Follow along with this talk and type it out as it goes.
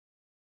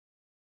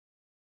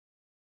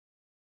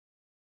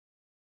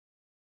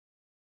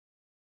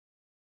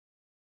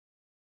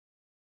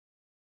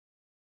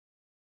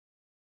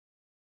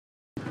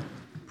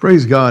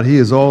Praise God, He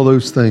is all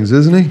those things,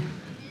 isn't He?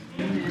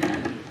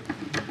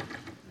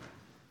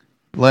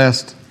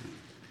 Last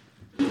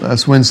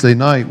Wednesday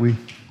night, we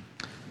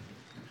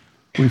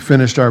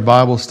finished our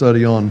Bible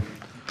study on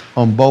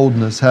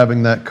boldness,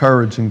 having that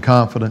courage and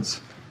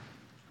confidence.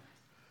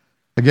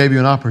 I gave you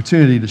an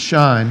opportunity to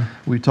shine.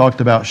 We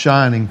talked about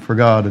shining for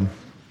God, and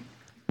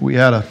we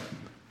had a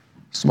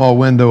small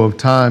window of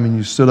time, and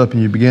you stood up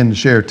and you began to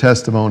share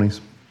testimonies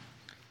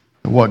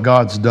of what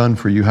God's done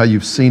for you, how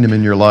you've seen Him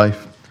in your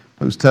life.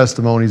 Those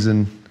testimonies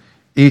in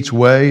each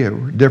way,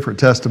 or different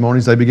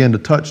testimonies, they begin to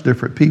touch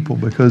different people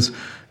because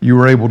you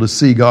were able to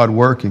see God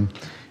working.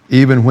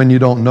 Even when you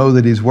don't know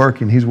that He's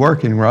working,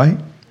 right?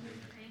 Amen.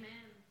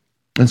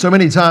 And so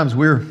many times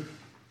we're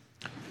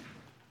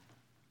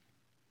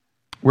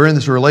in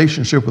this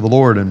relationship with the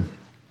Lord, and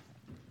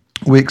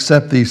we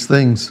accept these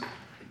things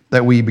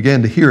that we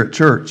begin to hear at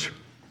church.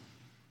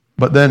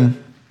 But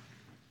then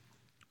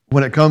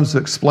when it comes to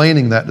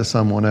explaining that to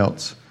someone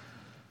else,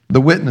 the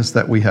witness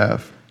that we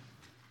have,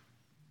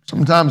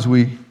 sometimes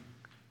we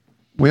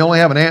only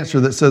have an answer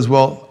that says,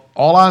 well,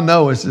 all I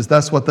know is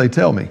that's what they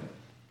tell me.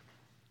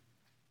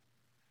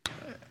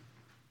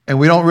 And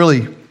we don't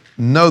really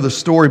know the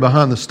story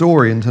behind the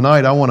story. And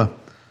tonight I want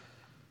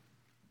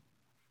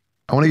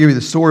to give you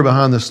the story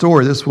behind the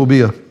story. This will be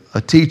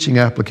a teaching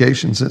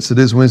application since it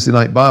is Wednesday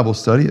night Bible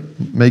study. It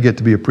may get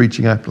to be a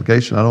preaching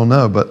application. I don't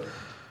know. But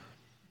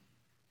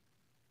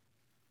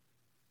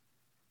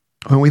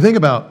when we think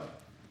about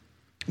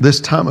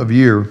this time of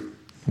year,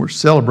 we're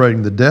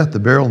celebrating the death, the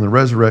burial, and the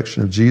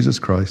resurrection of Jesus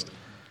Christ.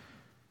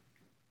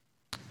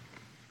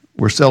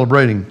 We're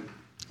celebrating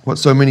what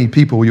so many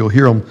people, you'll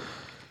hear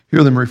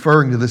them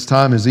referring to this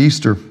time as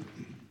Easter.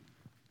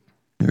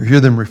 You'll hear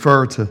them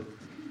refer to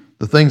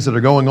the things that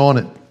are going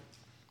on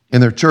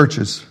in their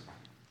churches.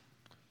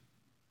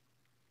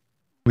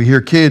 We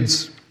hear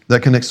kids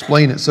that can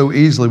explain it so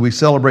easily. We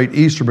celebrate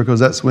Easter because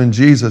that's when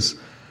Jesus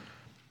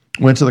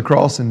went to the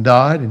cross and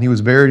died, and He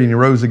was buried and He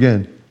rose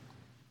again.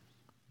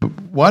 But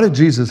why did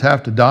Jesus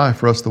have to die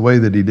for us the way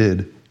that He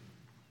did?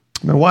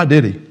 I mean, why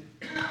did He?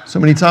 So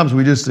many times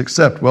we just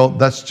accept, well,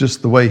 that's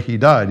just the way He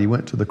died. He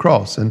went to the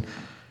cross. And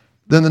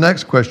then the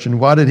next question,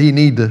 why did He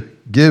need to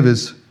give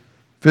His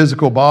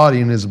physical body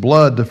and His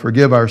blood to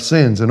forgive our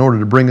sins in order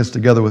to bring us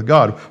together with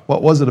God?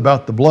 What was it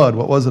about the blood?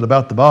 What was it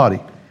about the body?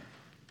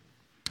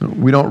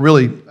 We don't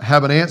really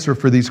have an answer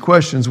for these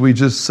questions. We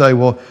just say,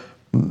 well,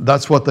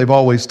 that's what they've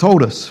always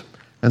told us.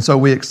 And so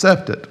we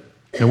accept it.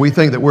 And we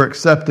think that we're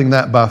accepting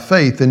that by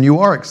faith. And you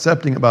are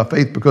accepting it by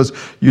faith because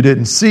you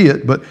didn't see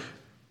it. But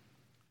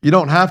you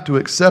don't have to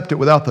accept it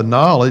without the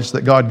knowledge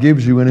that God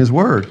gives you in His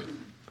Word.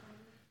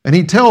 And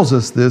He tells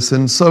us this.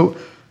 And so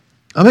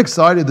I'm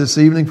excited this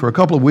evening for a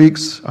couple of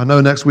weeks. I know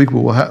next week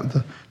we'll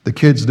have the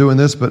kids doing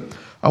this. But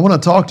I want to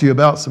talk to you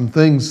about some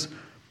things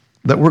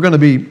that we're going to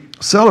be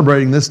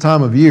celebrating this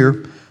time of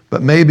year.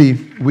 But maybe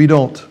we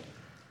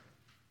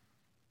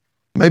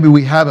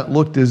haven't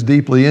looked as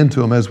deeply into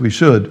them as we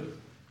should.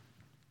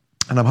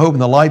 And I'm hoping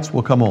the lights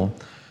will come on.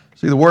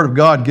 See, the Word of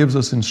God gives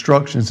us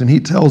instructions, and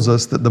He tells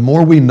us that the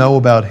more we know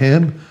about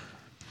Him,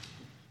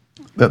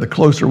 that the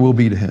closer we'll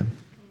be to Him.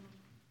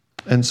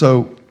 And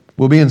so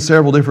we'll be in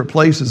several different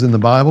places in the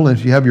Bible. And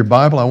if you have your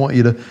Bible, I want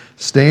you to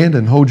stand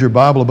and hold your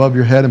Bible above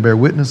your head and bear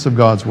witness of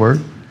God's Word.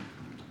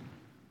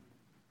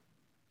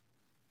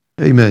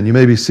 Amen. You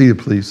may be seated,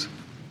 please.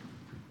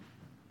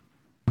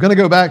 We're going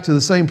to go back to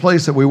the same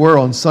place that we were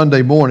on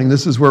Sunday morning.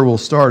 This is where we'll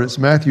start. It's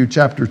Matthew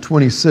chapter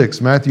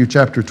 26. Matthew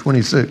chapter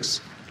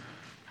 26.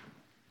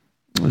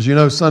 As you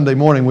know, Sunday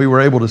morning we were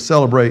able to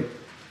celebrate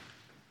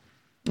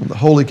the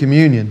Holy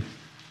Communion.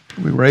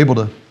 We were able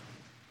to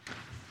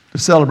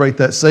celebrate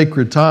that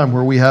sacred time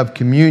where we have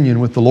communion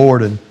with the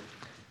Lord, and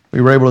we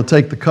were able to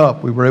take the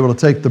cup. We were able to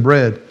take the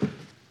bread.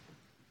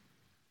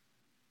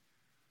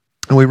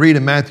 And we read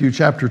in Matthew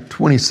chapter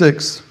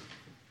 26,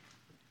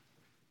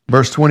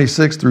 verse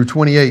 26 through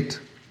 28,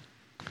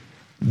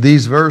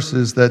 these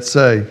verses that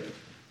say,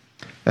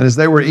 "And as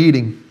they were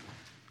eating,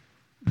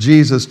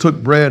 Jesus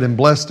took bread and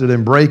blessed it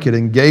and brake it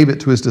and gave it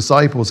to His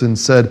disciples and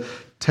said,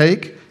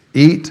 'Take,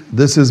 eat,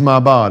 this is my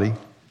body.'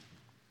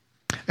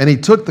 And He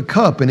took the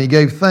cup and He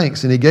gave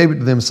thanks and He gave it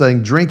to them,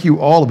 saying, 'Drink you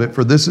all of it,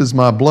 for this is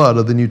my blood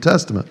of the New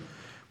Testament,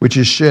 which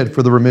is shed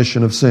for the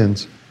remission of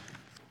sins.'"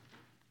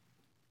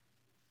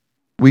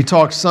 We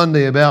talked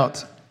Sunday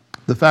about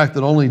the fact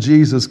that only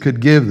Jesus could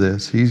give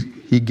this.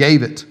 He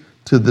gave it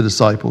to the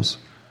disciples.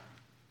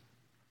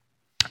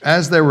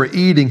 As they were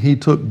eating, He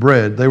took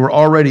bread. They were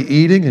already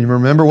eating, and you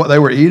remember what they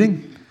were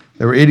eating?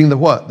 They were eating the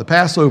what? The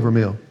Passover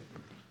meal.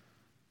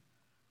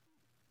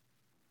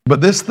 But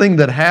this thing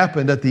that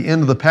happened at the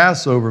end of the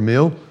Passover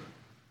meal,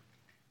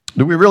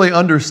 do we really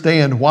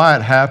understand why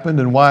it happened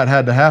and why it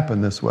had to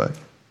happen this way?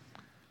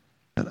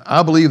 And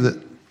I believe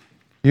that,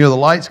 the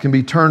lights can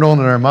be turned on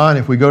in our mind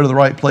if we go to the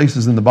right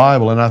places in the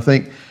Bible, and I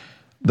think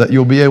that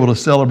you'll be able to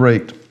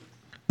celebrate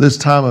this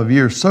time of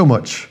year so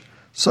much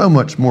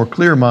more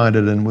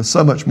clear-minded and with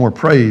so much more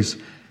praise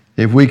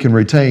if we can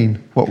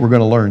retain what we're going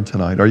to learn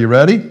tonight. Are you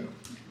ready?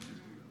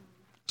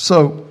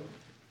 So,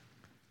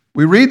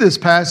 We read this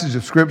passage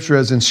of Scripture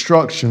as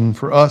instruction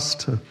for us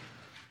to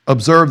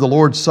observe the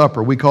Lord's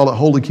Supper. We call it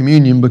Holy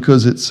Communion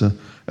because it's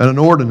an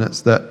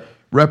ordinance that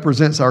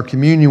represents our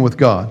communion with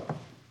God.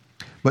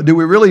 But do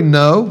we really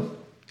know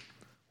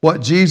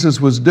what Jesus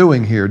was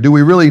doing here? Do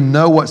we really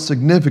know what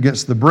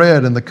significance the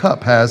bread and the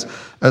cup has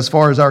as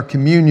far as our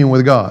communion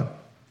with God,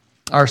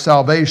 our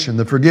salvation,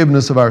 the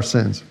forgiveness of our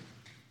sins?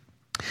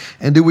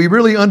 And do we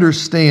really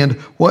understand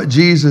what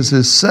Jesus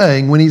is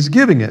saying when He's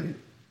giving it?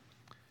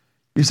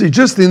 You see,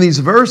 just in these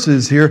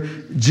verses here,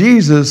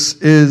 Jesus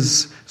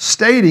is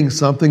stating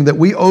something that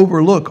we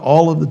overlook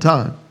all of the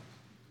time.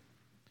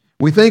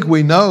 We think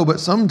we know, but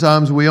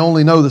sometimes we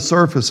only know the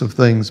surface of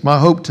things. My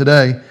hope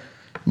today,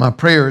 my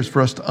prayer is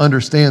for us to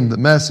understand the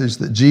message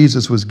that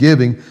Jesus was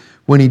giving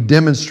when He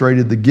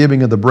demonstrated the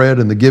giving of the bread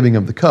and the giving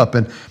of the cup,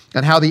 and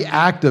how the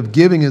act of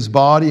giving His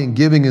body and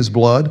giving His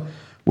blood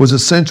was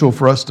essential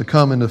for us to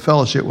come into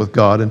fellowship with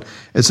God, and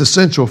it's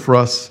essential for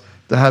us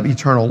to have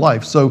eternal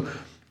life. So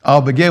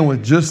I'll begin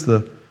with just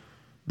the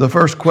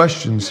first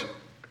questions.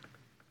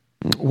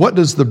 What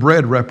does the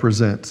bread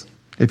represent?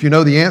 If you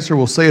know the answer,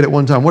 we'll say it at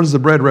one time. What does the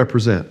bread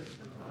represent?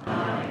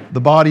 The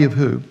body of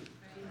who?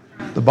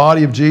 The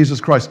body of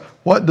Jesus Christ.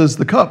 What does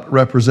the cup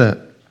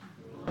represent?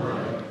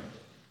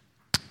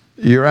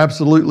 You're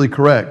absolutely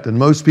correct, and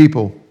most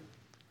people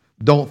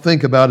don't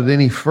think about it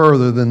any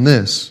further than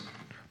this.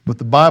 But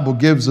the Bible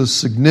gives us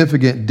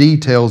significant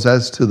details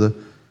as to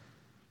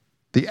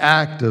the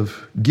act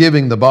of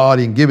giving the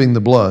body and giving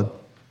the blood,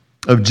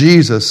 of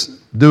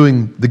Jesus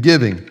doing the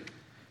giving.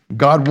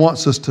 God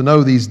wants us to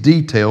know these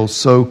details,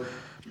 so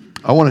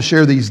I want to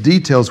share these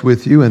details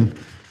with you, and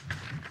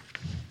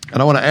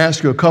I want to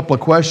ask you a couple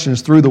of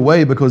questions through the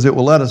way because it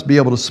will let us be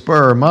able to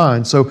spur our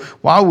mind. So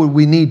why would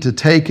we need to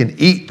take and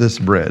eat this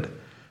bread?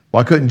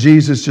 Why couldn't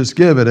Jesus just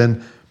give it?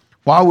 And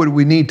why would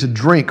we need to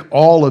drink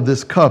all of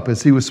this cup,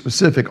 as He was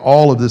specific,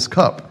 all of this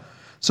cup?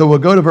 So we'll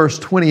go to verse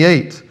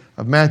 28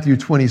 of Matthew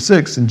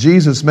 26, and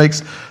Jesus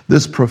makes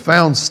this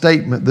profound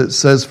statement that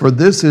says, "For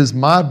this is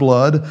my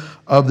blood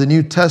of the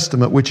New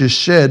Testament, which is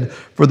shed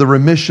for the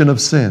remission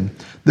of sin."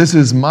 This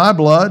is my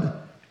blood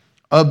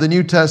of the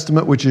New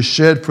Testament, which is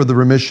shed for the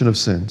remission of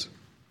sins.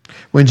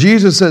 When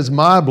Jesus says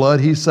my blood,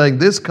 He's saying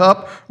this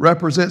cup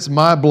represents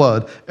my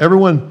blood.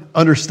 Everyone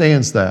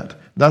understands that.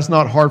 That's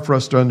not hard for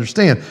us to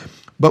understand.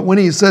 But when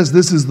He says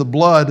this is the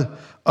blood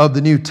of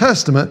the New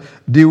Testament,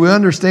 do we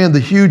understand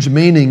the huge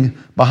meaning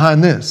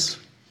behind this?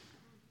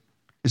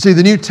 You see,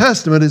 the New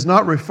Testament is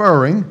not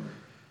referring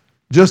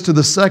just to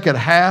the second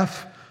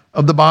half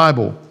of the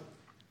Bible.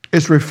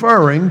 It's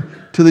referring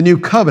to the New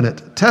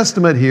Covenant.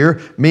 Testament here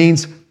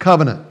means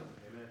covenant.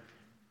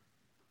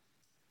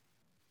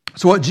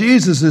 So what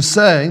Jesus is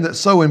saying that's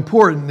so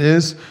important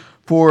is,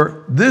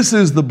 for this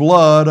is the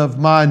blood of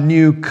my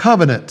new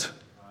covenant.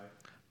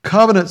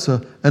 Covenant's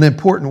an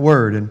important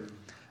word, and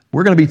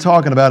we're going to be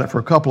talking about it for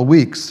a couple of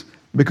weeks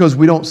because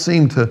we don't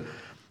seem to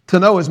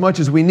know as much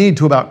as we need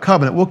to about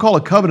covenant. We'll call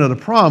a covenant a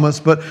promise,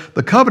 but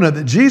the covenant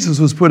that Jesus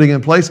was putting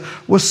in place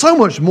was so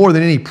much more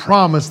than any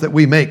promise that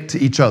we make to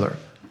each other.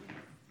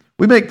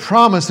 We make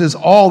promises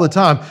all the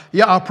time.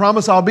 Yeah, I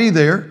promise I'll be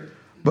there.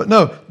 But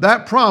no,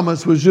 that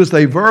promise was just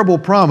a verbal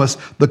promise.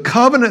 The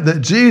covenant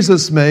that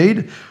Jesus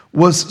made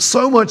was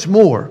so much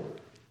more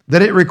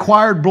that it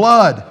required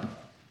blood.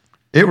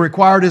 It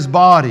required His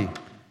body.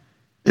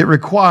 It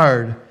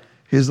required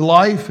His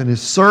life and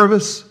His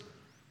service.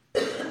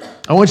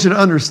 I want you to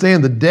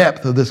understand the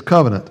depth of this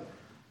covenant.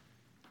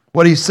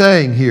 What He's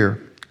saying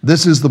here,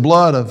 this is the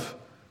blood of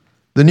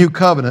the new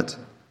covenant.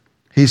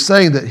 He's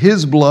saying that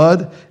His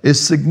blood is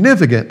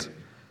significant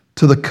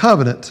to the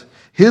covenant.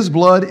 His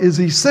blood is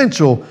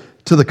essential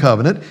to the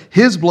covenant.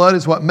 His blood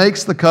is what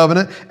makes the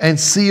covenant and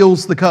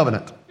seals the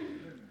covenant.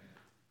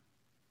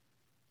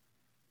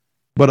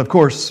 But of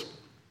course,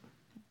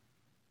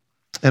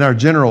 in our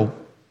general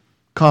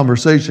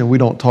conversation, we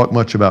don't talk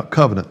much about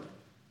covenant.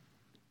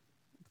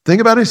 Think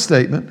about His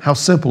statement, how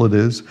simple it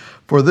is.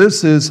 For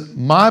this is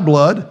my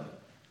blood,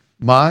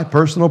 my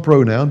personal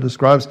pronoun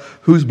describes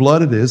whose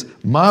blood it is,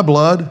 my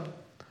blood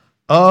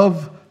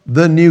of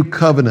the new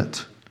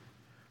covenant,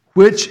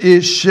 which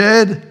is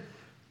shed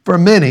for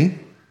many.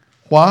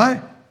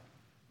 Why?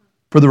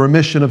 For the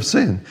remission of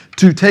sin,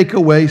 to take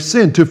away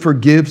sin, to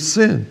forgive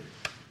sin.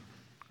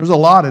 There's a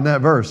lot in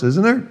that verse,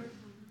 isn't there?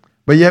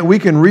 But yet we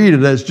can read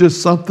it as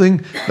just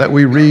something that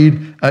we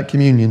read at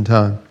communion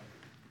time.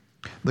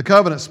 The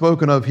covenant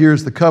spoken of here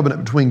is the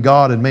covenant between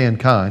God and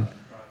mankind.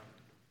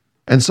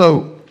 And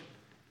so,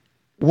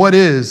 what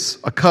is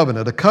a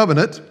covenant? A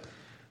covenant,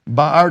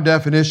 by our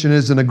definition,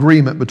 is an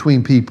agreement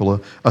between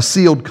people, a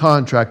sealed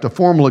contract, a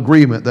formal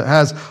agreement that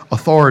has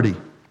authority.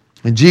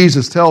 And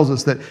Jesus tells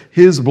us that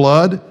His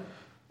blood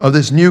of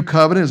this new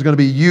covenant is going to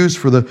be used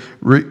for the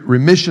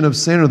remission of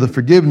sin or the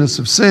forgiveness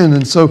of sin.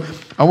 And so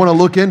I want to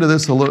look into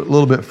this a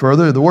little bit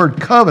further. The word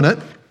covenant,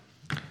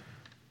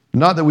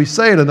 not that we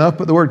say it enough,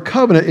 but the word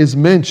covenant is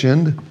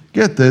mentioned,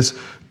 get this,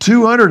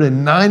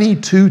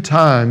 292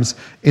 times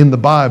in the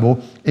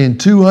Bible in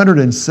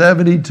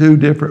 272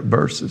 different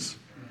verses.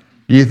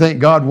 Do you think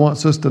God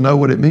wants us to know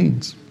what it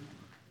means?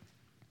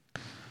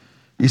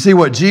 You see,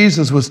 what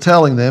Jesus was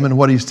telling them and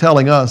what He's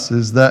telling us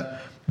is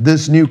that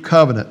this new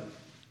covenant,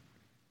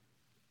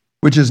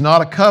 which is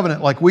not a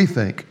covenant like we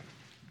think.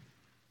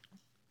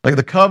 Like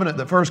the covenant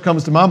that first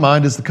comes to my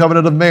mind is the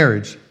covenant of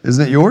marriage.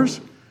 Isn't it yours?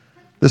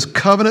 This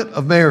covenant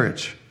of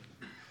marriage.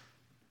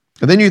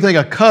 And then you think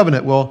a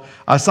covenant, well,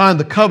 I signed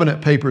the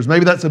covenant papers.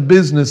 Maybe that's a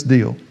business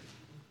deal.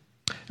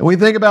 And we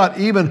think about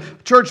even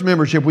church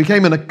membership. We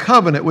came in a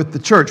covenant with the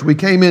church. We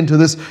came into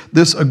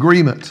this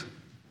agreement.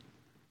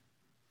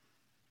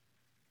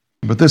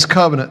 But this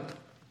covenant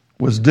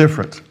was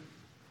different.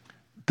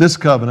 This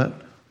covenant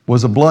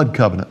was a blood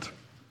covenant.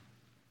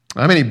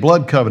 How many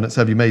blood covenants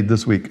have you made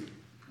this week?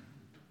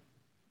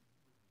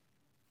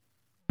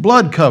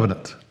 Blood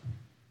covenant.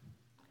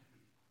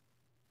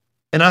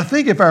 And I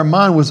think if our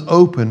mind was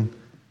open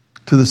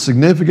to the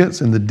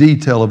significance and the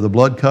detail of the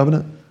blood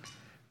covenant,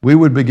 we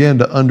would begin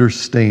to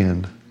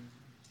understand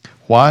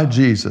why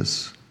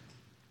Jesus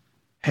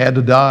had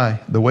to die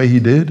the way He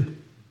did,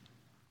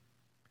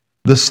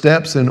 the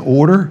steps in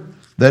order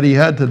that He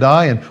had to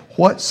die, and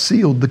what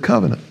sealed the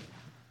covenant.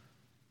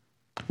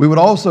 We would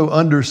also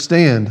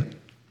understand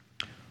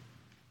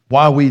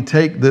why we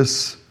take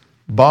this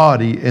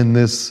body and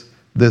this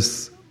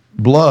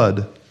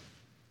blood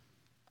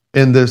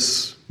in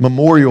this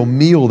memorial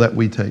meal that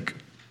we take,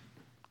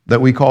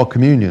 that we call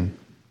communion.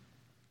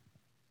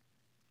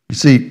 You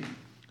see,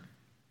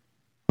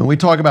 when we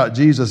talk about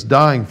Jesus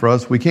dying for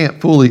us, we can't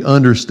fully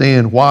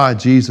understand why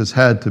Jesus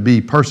had to be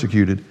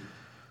persecuted,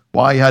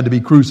 why He had to be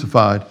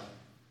crucified,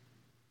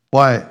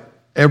 why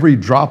every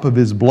drop of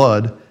His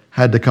blood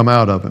had to come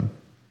out of Him,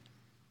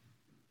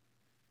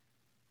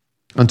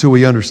 until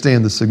we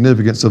understand the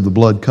significance of the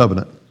blood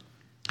covenant.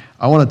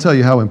 I want to tell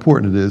you how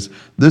important it is.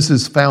 This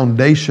is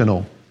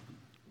foundational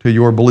to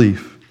your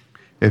belief.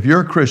 If you're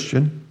a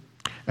Christian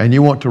and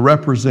you want to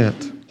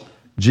represent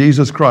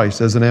Jesus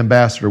Christ as an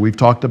ambassador, we've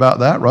talked about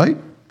that, right?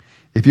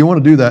 If you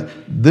want to do that,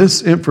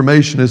 this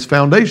information is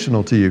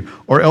foundational to you,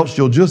 or else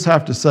you'll just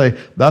have to say,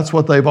 that's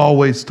what they've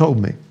always told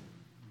me.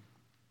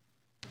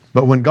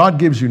 But when God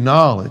gives you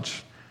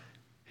knowledge,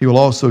 He will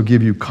also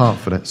give you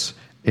confidence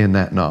in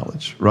that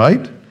knowledge,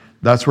 right?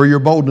 That's where your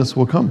boldness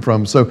will come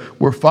from. So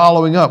we're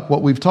following up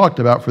what we've talked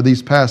about for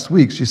these past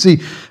weeks. You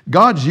see,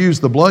 God's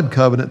used the blood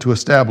covenant to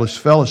establish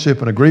fellowship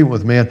and agreement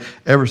with man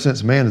ever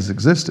since man has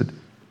existed.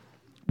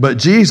 But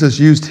Jesus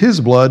used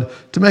His blood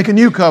to make a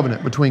new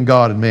covenant between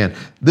God and man.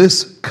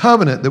 This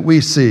covenant that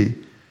we see,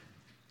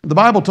 the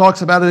Bible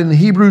talks about it in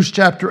Hebrews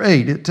chapter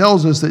 8. It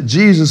tells us that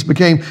Jesus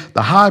became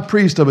the high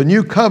priest of a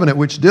new covenant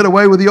which did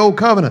away with the old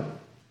covenant.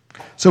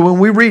 So when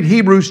we read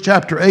Hebrews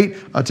chapter 8,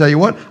 I'll tell you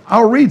what,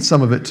 I'll read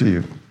some of it to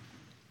you.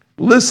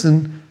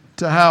 Listen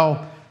to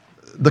how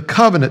the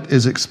covenant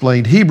is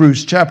explained.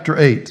 Hebrews chapter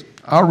 8.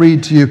 I'll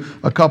read to you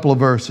a couple of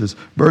verses.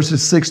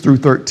 Verses 6 through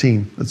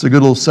 13. That's a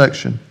good little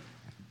section.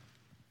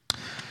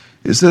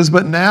 It says,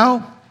 "But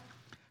now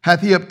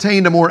hath He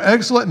obtained a more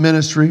excellent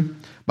ministry,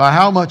 by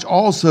how much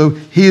also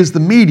He is the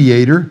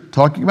mediator,"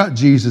 talking about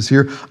Jesus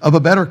here, "of a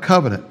better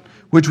covenant,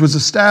 which was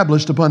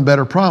established upon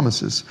better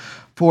promises.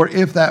 For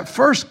if that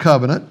first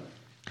covenant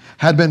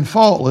had been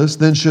faultless,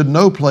 then should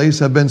no place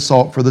have been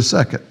sought for the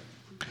second.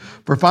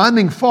 For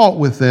finding fault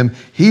with them,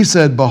 He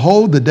said,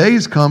 Behold, the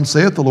days come,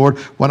 saith the Lord,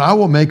 when I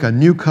will make a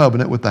new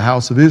covenant with the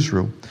house of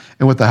Israel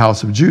and with the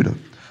house of Judah,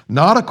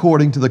 not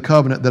according to the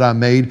covenant that I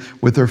made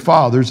with their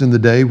fathers in the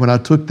day when I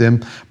took them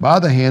by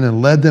the hand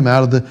and led them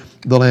out of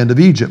the land of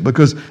Egypt,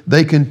 because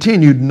they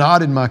continued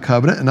not in my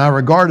covenant, and I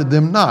regarded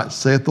them not,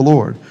 saith the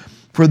Lord.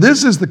 For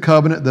this is the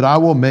covenant that I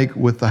will make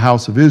with the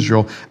house of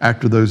Israel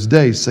after those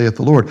days, saith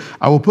the Lord.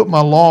 I will put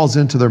my laws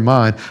into their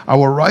mind. I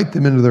will write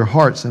them into their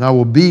hearts, and I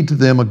will be to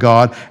them a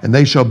God, and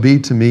they shall be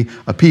to me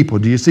a people."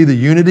 Do you see the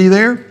unity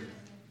there?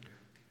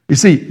 You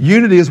see,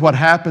 unity is what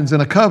happens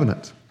in a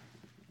covenant.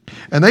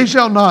 "And they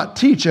shall not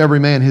teach every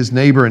man his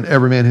neighbor and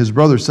every man his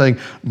brother, saying,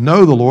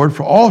 Know the Lord,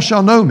 for all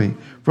shall know me,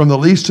 from the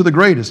least to the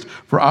greatest.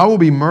 For I will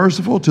be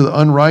merciful to the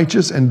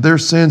unrighteous, and their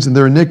sins and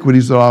their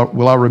iniquities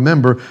will I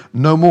remember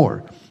no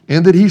more.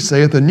 And that He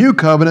saith, A new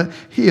covenant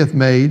He hath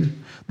made,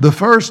 the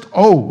first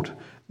old.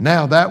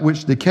 Now that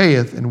which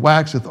decayeth and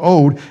waxeth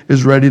old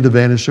is ready to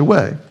vanish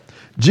away."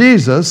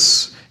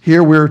 Jesus,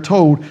 here we're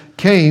told,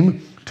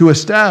 came to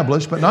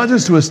establish, but not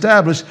just to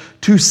establish,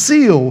 to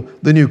seal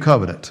the new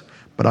covenant.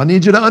 But I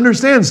need you to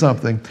understand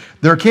something.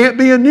 There can't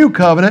be a new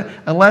covenant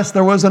unless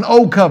there was an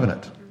old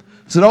covenant.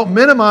 So don't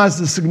minimize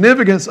the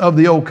significance of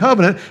the old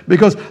covenant,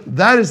 because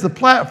that is the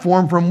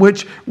platform from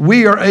which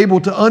we are able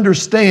to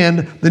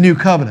understand the new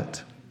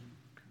covenant.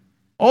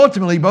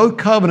 Ultimately, both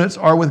covenants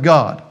are with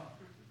God.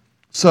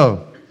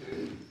 So,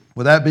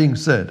 with that being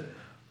said,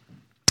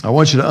 I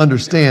want you to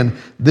understand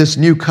this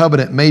new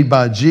covenant made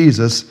by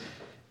Jesus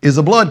is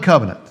a blood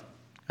covenant.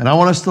 And I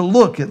want us to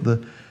look at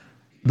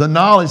the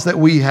knowledge that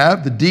we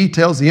have, the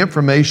details, the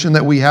information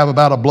that we have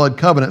about a blood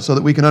covenant, so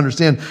that we can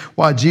understand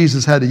why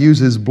Jesus had to use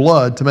His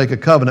blood to make a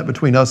covenant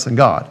between us and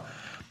God.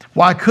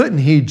 Why couldn't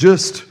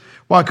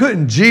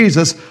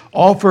Jesus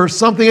offer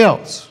something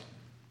else?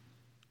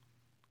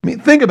 I mean,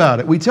 think about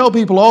it. We tell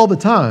people all the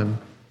time,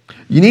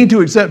 you need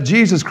to accept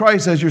Jesus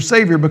Christ as your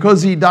Savior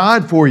because He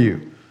died for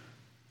you.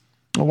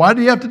 Well, why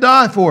did He have to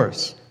die for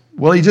us?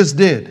 Well, He just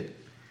did.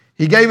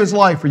 He gave His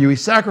life for you. He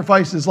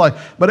sacrificed His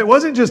life. But it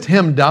wasn't just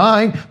Him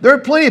dying. There are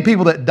plenty of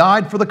people that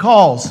died for the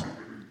cause.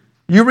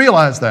 You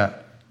realize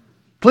that.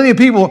 Plenty of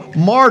people,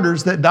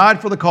 martyrs, that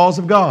died for the cause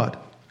of God.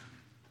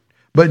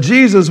 But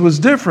Jesus was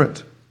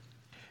different.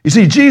 You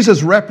see,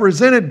 Jesus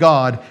represented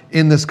God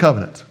in this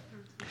covenant.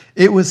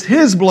 It was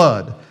His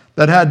blood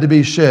that had to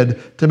be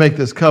shed to make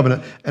this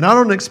covenant. And I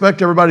don't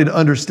expect everybody to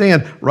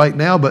understand right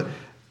now, but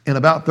in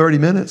about 30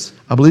 minutes,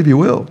 I believe you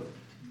will.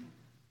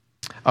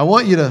 I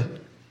want you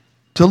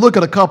to look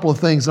at a couple of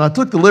things. And I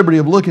took the liberty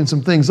of looking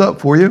some things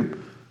up for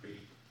you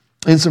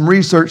and some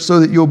research so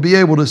that you'll be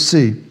able to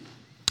see.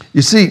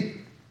 You see,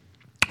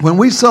 when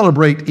we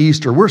celebrate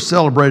Easter, we're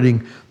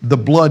celebrating the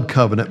blood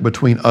covenant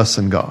between us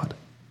and God.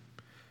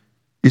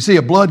 You see,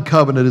 a blood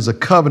covenant is a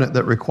covenant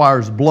that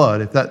requires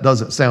blood, if that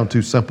doesn't sound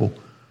too simple.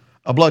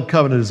 A blood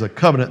covenant is a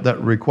covenant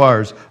that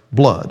requires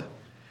blood.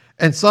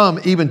 And some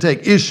even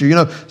take issue.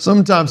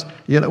 Sometimes,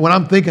 when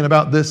I'm thinking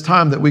about this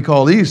time that we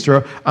call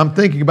Easter, I'm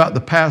thinking about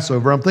the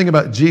Passover. I'm thinking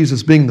about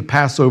Jesus being the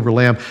Passover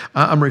lamb.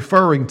 I'm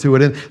referring to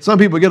it. And some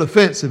people get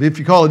offensive if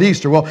you call it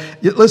Easter. Well,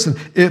 listen,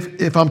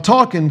 if I'm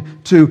talking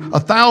to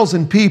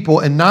 1,000 people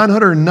and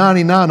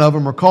 999 of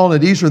them are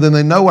calling it Easter, then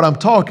they know what I'm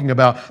talking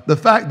about. The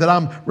fact that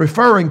I'm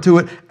referring to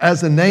it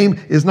as a name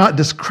is not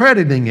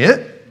discrediting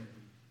it.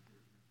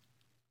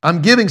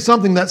 I'm giving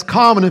something that's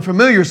common and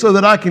familiar so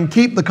that I can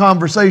keep the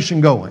conversation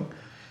going.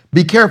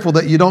 Be careful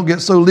that you don't get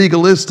so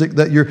legalistic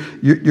that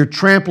you're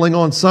trampling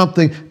on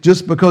something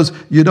just because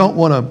you don't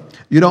want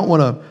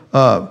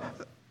to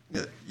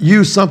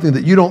use something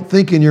that you don't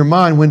think in your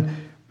mind.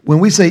 When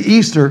we say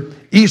Easter,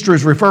 Easter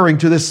is referring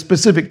to this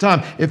specific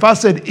time. If I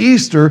said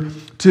Easter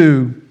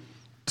to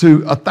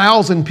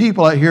 1,000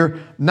 people out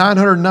here,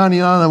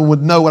 999 of them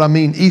would know what I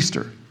mean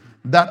Easter.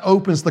 That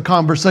opens the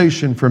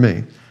conversation for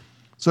me.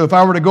 So if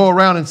I were to go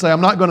around and say, I'm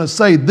not going to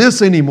say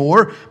this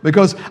anymore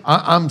because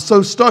I'm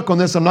so stuck on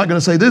this, I'm not going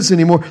to say this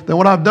anymore, then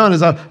what I've done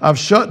is I've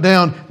shut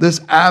down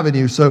this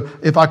avenue. So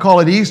if I call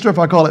it Easter, if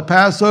I call it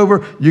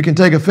Passover, you can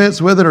take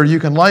offense with it or you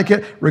can like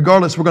it.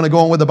 Regardless, we're going to go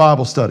on with the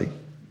Bible study.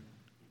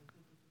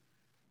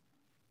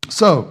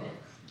 So,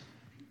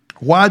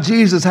 why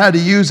Jesus had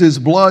to use His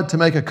blood to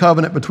make a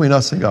covenant between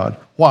us and God?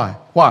 Why?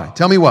 Why?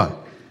 Tell me why.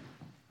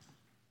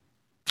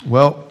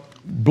 Well,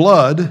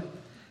 blood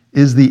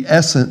is the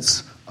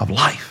essence of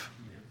life.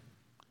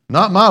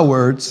 Not my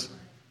words,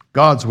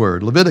 God's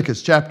word.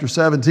 Leviticus chapter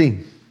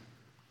 17.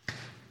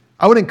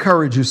 I would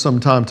encourage you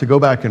sometime to go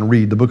back and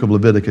read the book of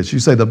Leviticus. You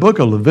say, the book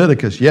of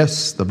Leviticus?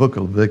 Yes, the book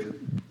of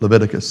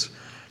Leviticus.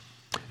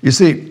 You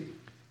see,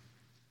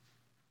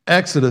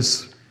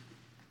 Exodus,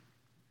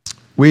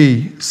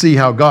 we see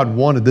how God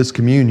wanted this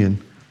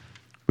communion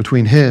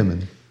between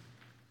Him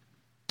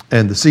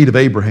and the seed of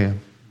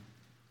Abraham,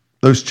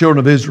 those children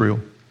of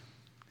Israel.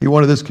 He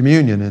wanted this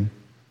communion, and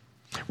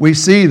we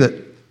see that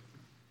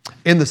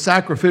in the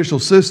sacrificial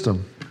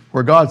system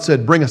where God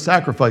said, bring a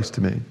sacrifice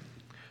to me,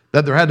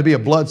 that there had to be a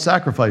blood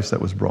sacrifice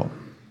that was brought.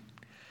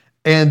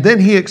 And then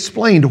He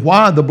explained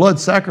why the blood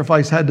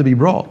sacrifice had to be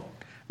brought.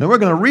 Now we're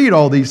going to read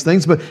all these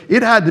things, but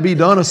it had to be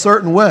done a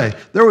certain way.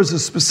 There was a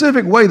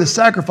specific way the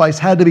sacrifice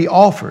had to be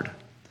offered.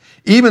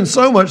 Even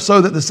so much so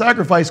that the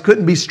sacrifice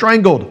couldn't be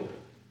strangled.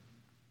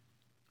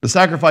 The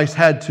sacrifice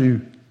had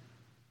to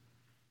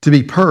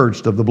be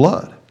purged of the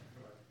blood.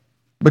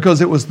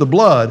 Because it was the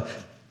blood.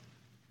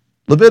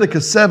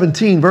 Leviticus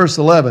 17, verse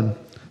 11,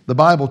 the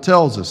Bible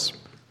tells us,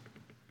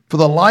 for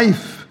the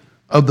life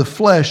of the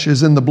flesh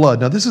is in the blood.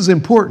 Now this is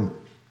important.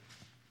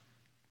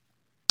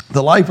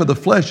 The life of the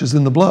flesh is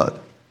in the blood.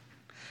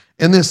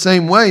 In this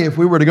same way, if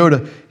we were to go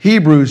to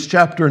Hebrews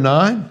chapter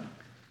 9,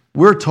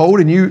 we're told,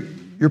 and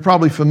you're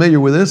probably familiar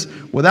with this,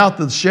 without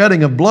the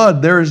shedding of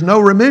blood, there is no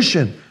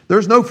remission.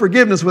 There's no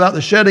forgiveness without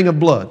the shedding of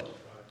blood.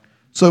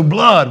 So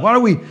blood, why do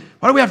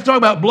we have to talk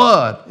about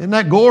blood? Isn't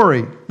that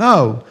gory?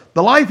 No,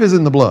 the life is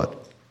in the blood.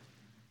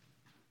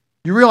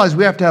 You realize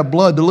we have to have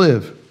blood to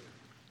live.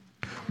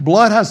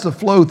 Blood has to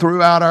flow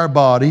throughout our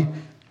body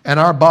and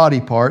our body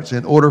parts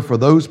in order for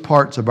those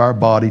parts of our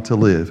body to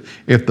live.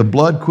 If the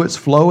blood quits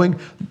flowing,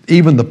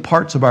 even the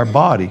parts of our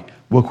body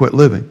will quit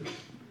living.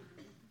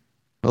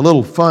 A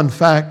little fun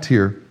fact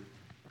here.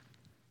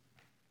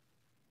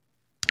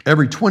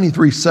 Every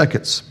 23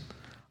 seconds,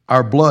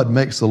 our blood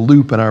makes a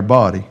loop in our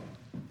body.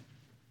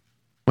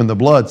 When the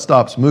blood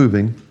stops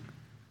moving,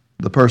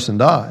 the person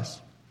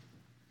dies.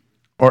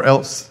 Or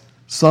else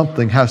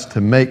something has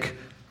to make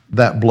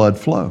that blood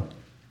flow.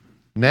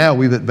 Now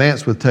we've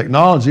advanced with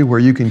technology where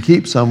you can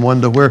keep someone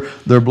to where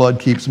their blood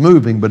keeps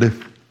moving, but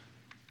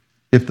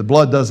if the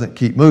blood doesn't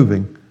keep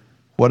moving,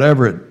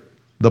 whatever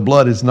the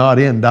blood is not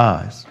in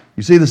dies.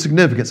 You see the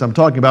significance? I'm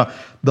talking about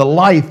the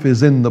life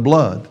is in the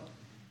blood.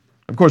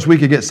 Of course, we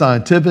could get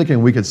scientific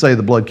and we could say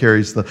the blood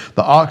carries the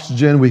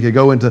oxygen. We could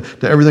go into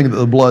everything that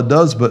the blood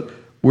does, but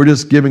we're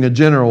just giving a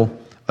general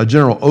a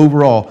general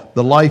overall.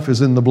 The life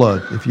is in the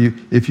blood.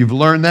 If you've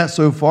learned that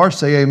so far,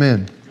 say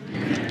amen.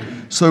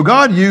 So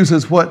God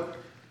uses what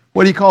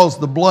he calls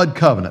the blood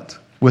covenant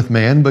with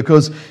man,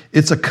 because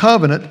it's a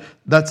covenant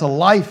that's a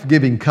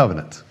life-giving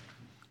covenant.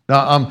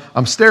 Now,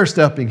 I'm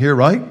stair-stepping here,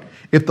 right?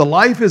 If the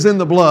life is in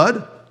the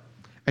blood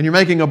and you're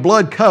making a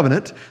blood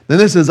covenant, then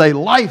this is a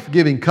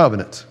life-giving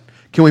covenant.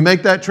 Can we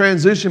make that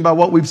transition by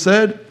what we've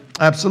said?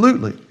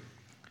 Absolutely.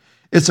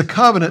 It's a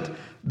covenant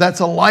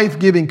that's a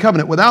life-giving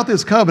covenant. Without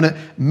this covenant,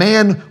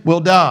 man will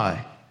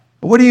die.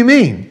 What do you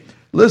mean?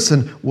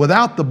 Listen,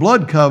 without the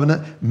blood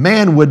covenant,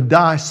 man would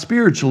die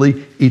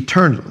spiritually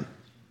eternally,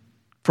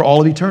 for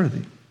all of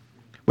eternity.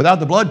 Without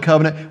the blood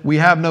covenant, we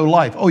have no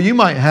life. Oh, you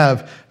might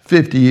have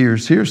 50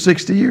 years here,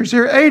 60 years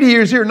here, 80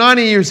 years here,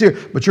 90 years here,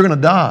 but you're going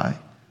to die.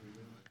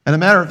 And a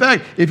matter of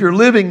fact, if you're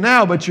living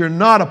now, but you're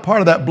not a part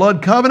of that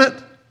blood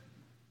covenant,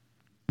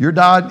 you're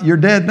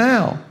dead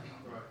now.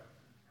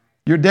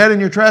 You're dead in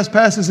your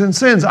trespasses and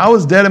sins. I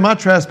was dead in my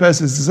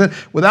trespasses and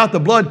sins. Without the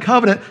blood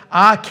covenant,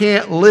 I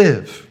can't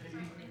live,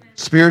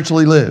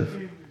 spiritually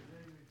live.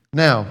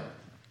 Now,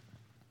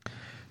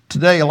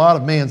 today a lot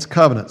of man's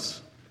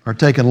covenants are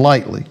taken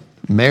lightly.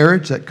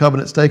 Marriage, that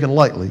covenant's taken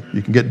lightly.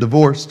 You can get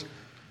divorced.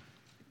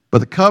 But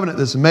the covenant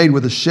that's made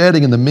with the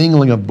shedding and the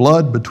mingling of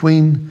blood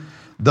between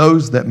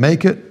those that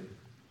make it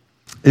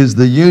is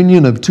the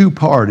union of two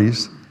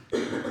parties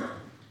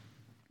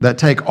that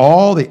take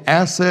all the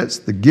assets,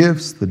 the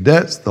gifts, the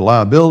debts, the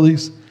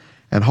liabilities,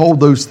 and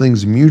hold those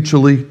things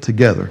mutually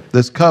together.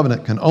 This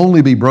covenant can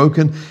only be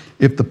broken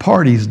if the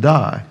parties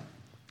die.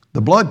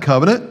 The blood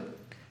covenant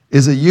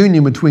is a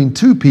union between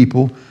two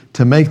people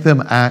to make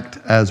them act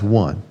as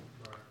one.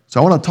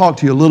 So I want to talk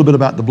to you a little bit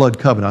about the blood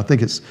covenant. I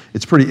think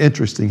it's pretty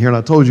interesting here. And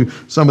I told you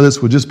some of this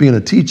would just be in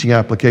a teaching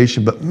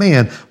application, but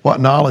man, what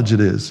knowledge it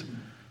is.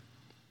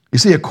 You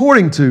see,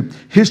 according to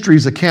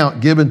history's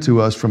account given to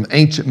us from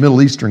ancient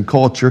Middle Eastern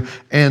culture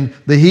and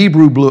the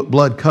Hebrew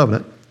blood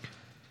covenant,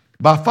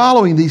 by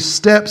following these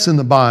steps in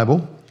the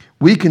Bible,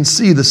 we can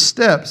see the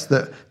steps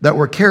that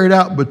were carried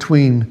out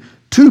between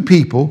two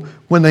people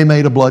when they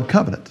made a blood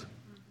covenant.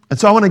 And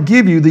so I want to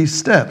give you these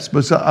steps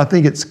because I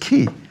think it's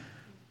key.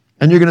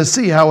 And you're going to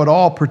see how it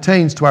all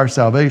pertains to our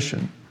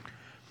salvation.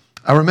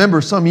 I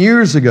remember some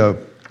years ago,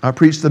 I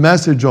preached a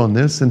message on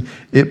this, and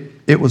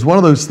it was one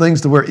of those things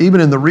to where even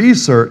in the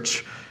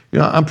research,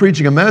 I'm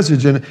preaching a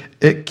message and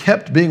it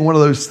kept being one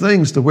of those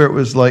things to where it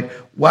was like,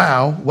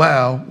 wow,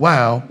 wow,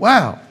 wow,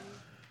 wow.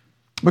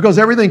 Because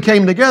everything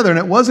came together and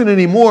it wasn't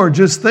anymore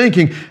just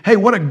thinking, hey,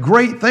 what a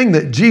great thing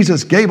that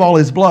Jesus gave all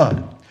His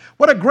blood.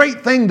 What a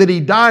great thing that He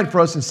died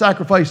for us and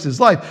sacrificed His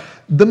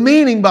life. The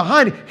meaning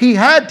behind it, He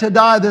had to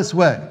die this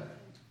way.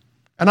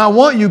 And I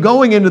want you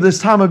going into this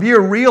time of year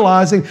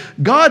realizing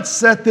God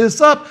set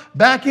this up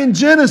back in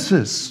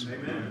Genesis.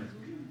 Amen.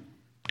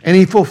 And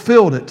He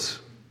fulfilled it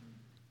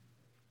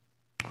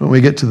when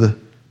we get to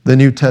the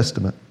New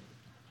Testament.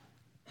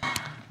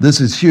 This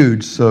is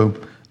huge, so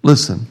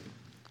listen.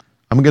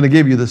 I'm going to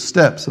give you the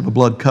steps of a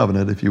blood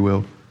covenant, if you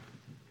will.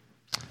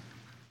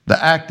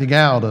 The acting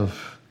out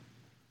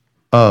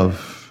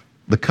of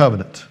the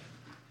covenant.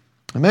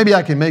 And maybe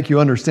I can make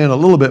you understand a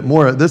little bit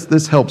more.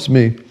 This helps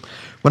me.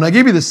 When I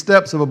give you the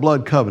steps of a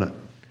blood covenant,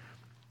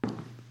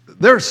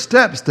 there are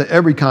steps to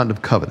every kind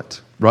of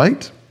covenant,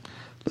 right?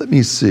 Let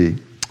me see.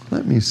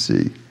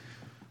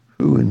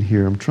 Who in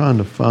here? I'm trying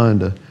to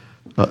find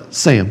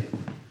Sam.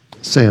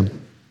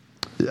 Sam.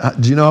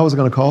 Do you know I was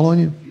going to call on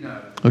you?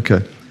 No.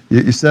 Okay.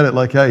 You said it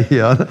like, hey,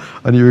 yeah,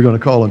 I knew you were going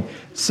to call him.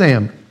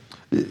 Sam,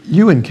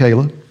 you and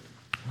Kayla,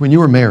 when you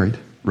were married,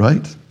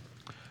 right?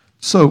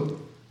 So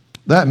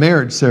that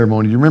marriage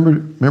ceremony, you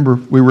remember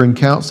we were in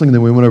counseling and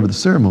then we went over the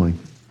ceremony.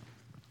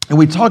 And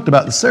we talked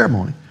about the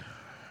ceremony.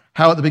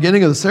 How at the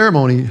beginning of the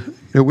ceremony,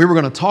 we were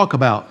going to talk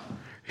about,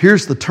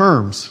 here's the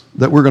terms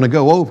that we're going to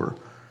go over.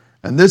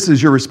 And this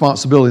is your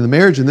responsibility in the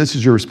marriage, and this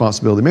is your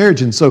responsibility in the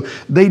marriage. And so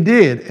they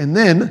did. And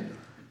then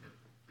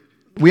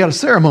we had a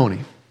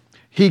ceremony.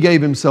 He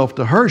gave himself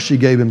to her. She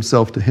gave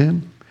himself to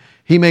him.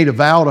 He made a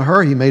vow to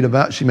her.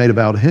 She made a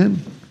vow to him.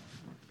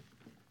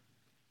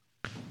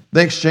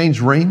 They exchanged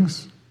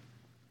rings.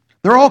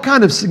 There are all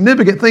kinds of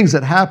significant things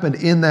that happened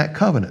in that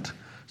covenant.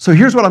 So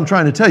here's what I'm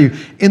trying to tell you.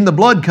 In the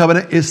blood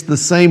covenant, it's the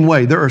same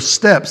way. There are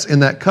steps in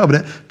that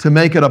covenant to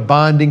make it a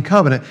binding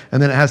covenant,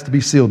 and then it has to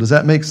be sealed. Does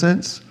that make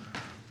sense?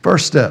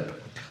 First step.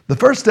 The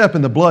first step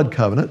in the blood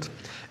covenant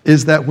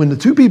is that when the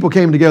two people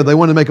came together, they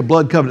wanted to make a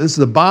blood covenant. This is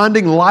a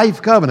binding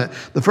life covenant.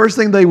 The first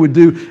thing they would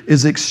do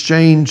is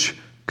exchange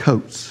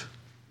coats.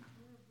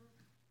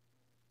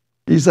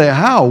 You say,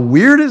 how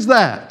weird is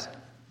that?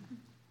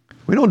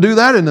 We don't do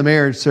that in the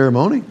marriage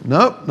ceremony.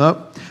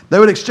 Nope. They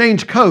would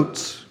exchange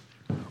coats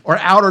or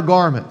outer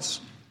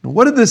garments. Now,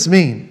 what did this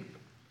mean?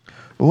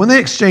 Well, when they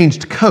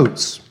exchanged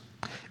coats,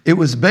 it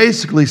was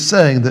basically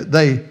saying that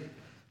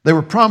they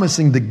were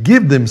promising to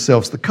give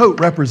themselves. The coat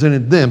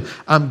represented them.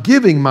 I'm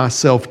giving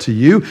myself to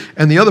you.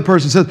 And the other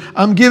person says,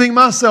 I'm giving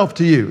myself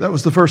to you. That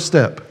was the first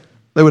step.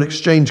 They would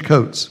exchange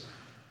coats.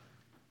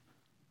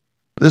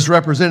 This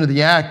represented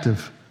the act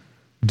of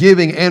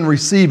giving and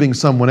receiving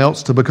someone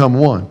else to become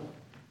one.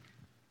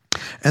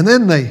 And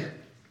then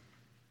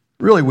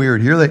really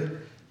weird here,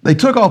 they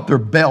took off their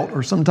belt,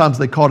 or sometimes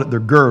they called it their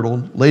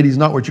girdle. Ladies,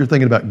 not what you're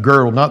thinking about,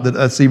 girdle, not that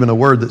that's even a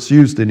word that's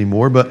used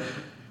anymore, but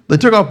they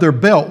took off their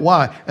belt.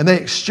 Why? And they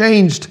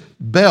exchanged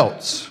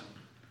belts.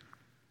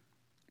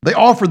 They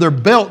offered their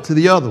belt to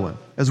the other one.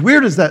 As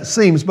weird as that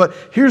seems, but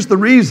here's the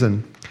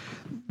reason.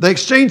 They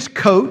exchanged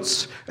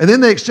coats, and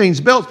then they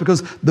exchanged belts,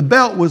 because the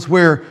belt was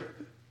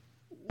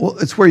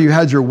it's where you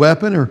had your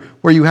weapon, or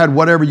where you had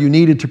whatever you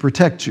needed to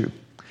protect you.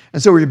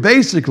 And so we're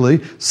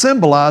basically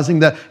symbolizing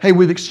that, hey,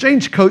 we've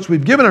exchanged coats,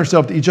 we've given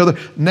ourselves to each other.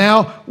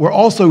 Now we're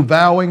also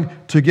vowing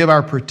to give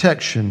our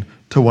protection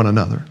to one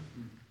another.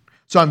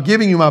 So I'm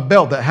giving you my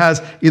belt that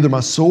has either my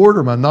sword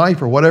or my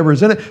knife or whatever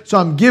is in it. So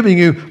I'm giving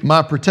you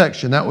my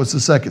protection. That was the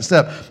second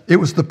step. It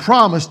was the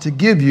promise to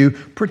give you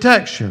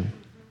protection.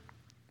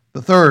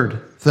 The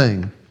third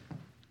thing,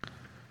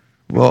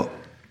 well,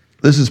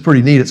 this is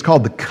pretty neat. It's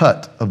called the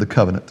cut of the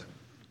covenant.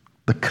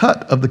 The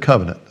cut of the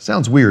covenant. It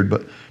sounds weird,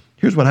 but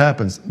here's what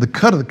happens. The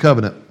cut of the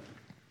covenant.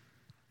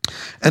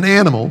 An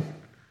animal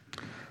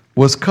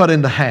was cut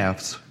into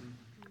halves.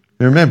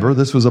 Remember,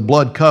 this was a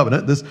blood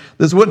covenant. This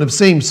wouldn't have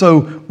seemed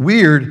so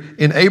weird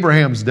in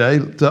Abraham's day.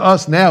 To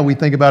us now, we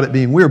think about it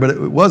being weird, but it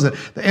wasn't.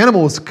 The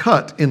animal was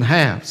cut in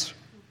halves.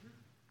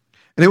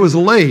 And it was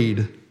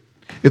laid.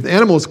 If the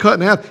animal was cut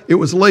in half, it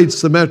was laid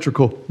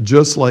symmetrical,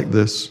 just like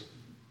this.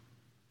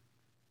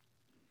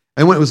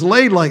 And when it was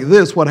laid like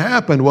this, what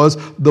happened was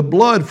the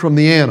blood from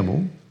the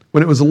animal,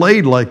 when it was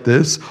laid like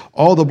this,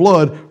 all the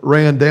blood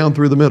ran down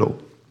through the middle.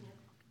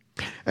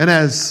 And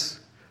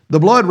as the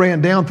blood ran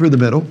down through the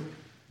middle,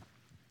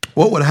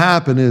 what would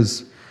happen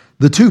is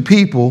the two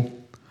people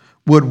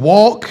would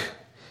walk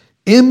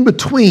in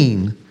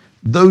between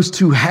those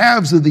two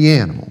halves of the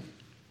animal.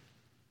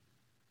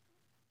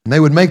 And they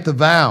would make the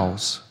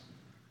vows.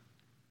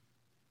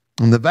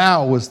 And the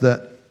vow was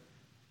that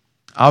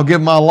I'll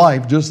give my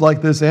life just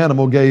like this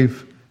animal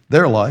gave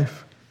their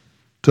life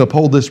to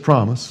uphold this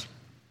promise.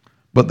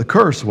 But the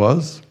curse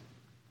was,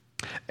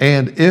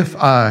 and if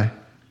I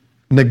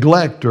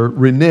neglect or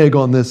renege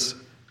on this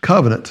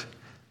covenant,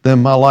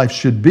 then my life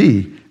should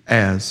be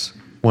as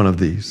one of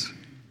these.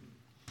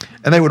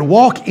 And they would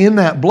walk in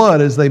that blood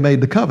as they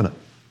made the covenant.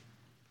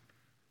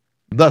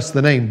 Thus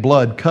the name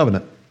blood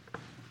covenant.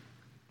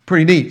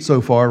 Pretty neat so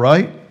far,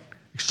 right?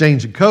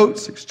 Exchanging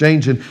coats,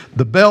 exchanging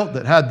the belt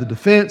that had the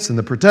defense and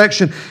the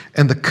protection,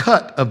 and the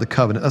cut of the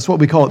covenant. That's what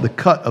we call it, the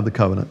cut of the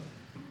covenant.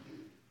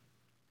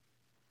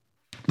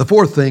 The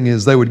fourth thing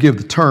is they would give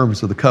the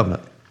terms of the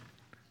covenant.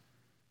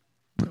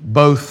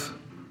 Both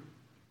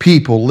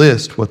people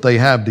list what they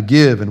have to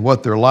give and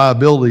what their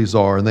liabilities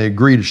are, and they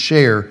agree to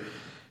share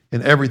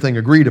in everything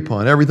agreed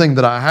upon. Everything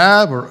that I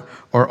have or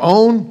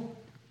own,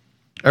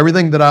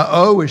 everything that I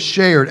owe is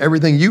shared.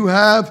 Everything you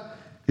have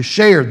is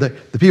shared.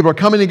 The people are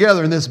coming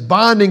together in this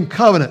binding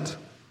covenant,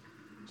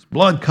 this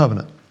blood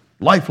covenant,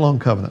 lifelong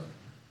covenant.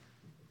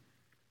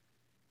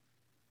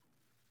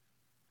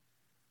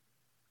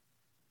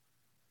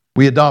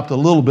 We adopt a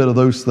little bit of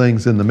those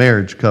things in the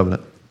marriage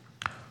covenant.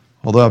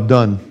 Although I've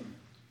done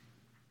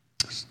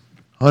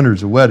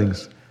hundreds of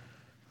weddings,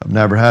 I've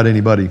never had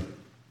anybody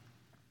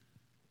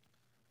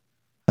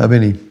have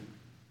any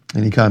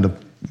kind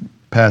of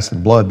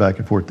passing blood back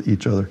and forth to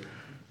each other,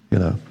 you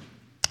know.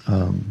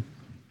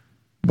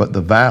 But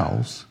the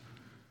vows,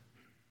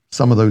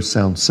 some of those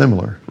sound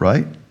similar,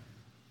 right?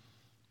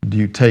 Do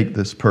you take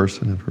this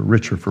person for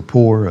rich or for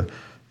poor?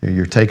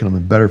 You're taking them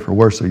in better for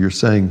worse. So you're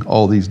saying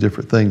all these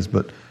different things,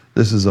 but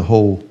this is a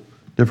whole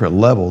different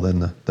level than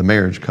the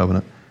marriage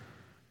covenant.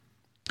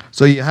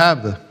 So you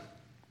have the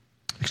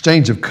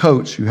exchange of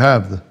coats, you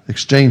have the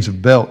exchange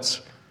of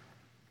belts,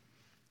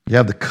 you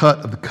have the cut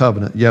of the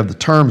covenant, you have the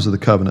terms of the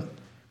covenant,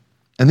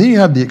 and then you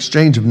have the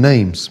exchange of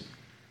names.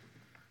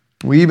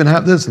 We even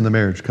have this in the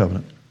marriage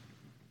covenant.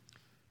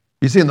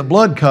 You see, in the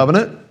blood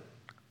covenant,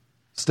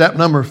 step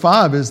number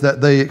 5 is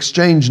that they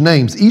exchange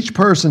names. Each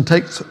person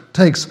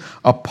takes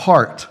a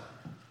part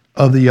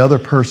of the other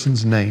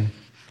person's name.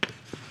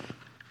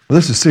 Well,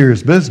 this is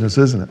serious business,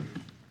 isn't it?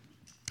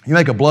 You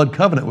make a blood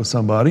covenant with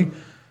somebody.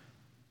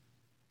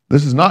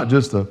 This is not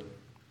just a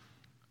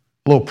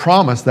little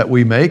promise that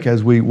we make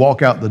as we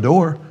walk out the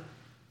door.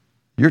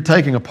 You're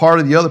taking a part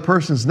of the other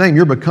person's name.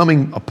 You're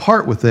becoming a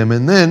part with them.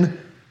 And then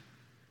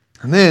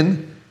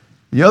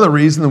the other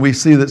reason that we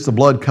see that it's the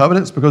blood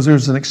covenant is because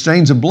there's an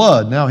exchange of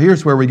blood. Now,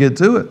 here's where we get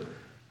to it.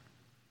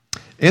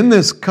 In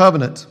this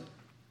covenant,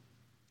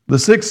 the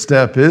 6th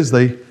step is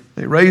they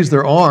raise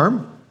their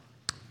arm,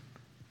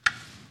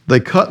 they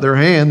cut their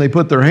hand, they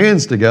put their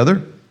hands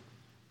together,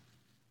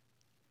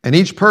 and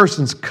each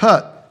person's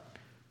cut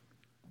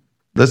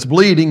that's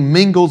bleeding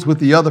mingles with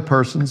the other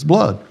person's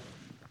blood,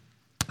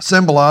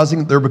 symbolizing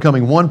that they're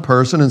becoming one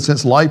person, and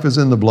since life is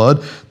in the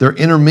blood, they're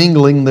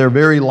intermingling their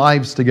very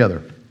lives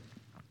together.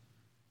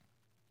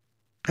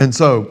 And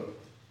so,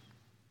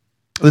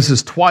 this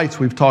is twice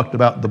we've talked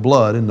about the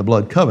blood in the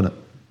blood covenant.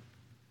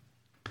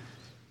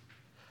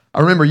 I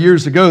remember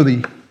years ago,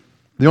 the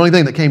only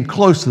thing that came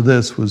close to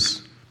this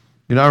was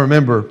I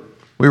remember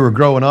we were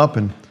growing up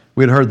and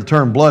we'd heard the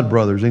term blood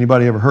brothers.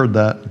 Anybody ever heard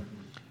that?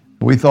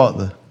 We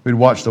thought we'd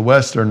watched a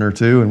Western or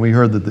two and we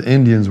heard that the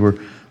Indians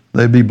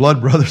they'd be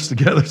blood brothers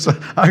together. So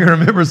I can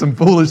remember some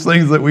foolish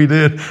things that we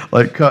did,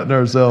 like cutting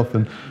ourselves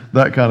and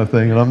that kind of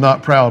thing. And I'm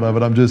not proud of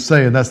it. I'm just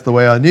saying that's the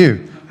way I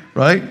knew,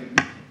 right?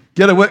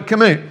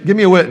 Come in, give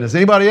me a witness.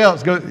 Anybody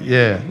else? Go.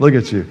 Yeah, look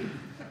at you.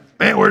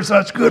 Man, we're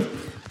such good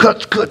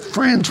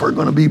friends. We're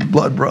going to be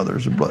blood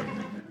brothers and blood,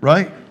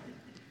 right?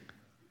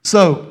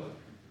 So,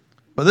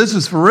 but this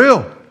is for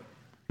real.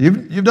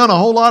 You've done a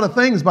whole lot of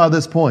things by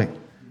this point.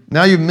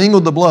 Now you've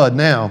mingled the blood.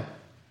 Now,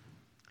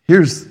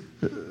 here's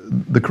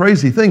the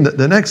crazy thing. That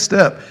the next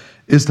step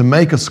is to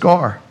make a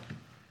scar.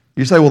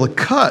 You say, well, the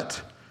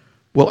cut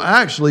will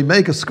actually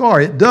make a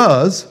scar. It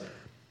does.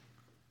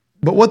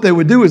 But what they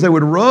would do is they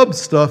would rub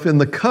stuff in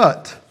the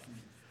cut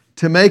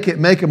to make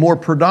a more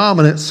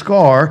predominant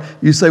scar.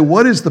 You say,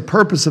 what is the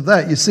purpose of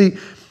that? You see,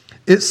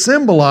 it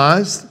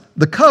symbolized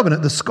the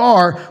covenant. The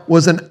scar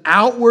was an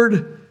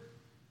outward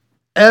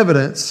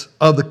evidence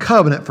of the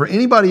covenant for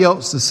anybody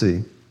else to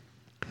see.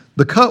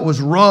 The cut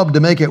was rubbed to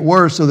make it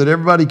worse so that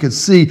everybody could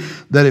see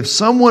that if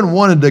someone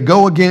wanted to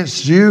go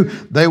against you,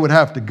 they would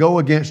have to go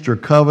against your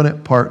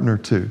covenant partner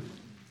too.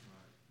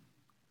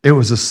 It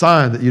was a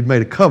sign that you'd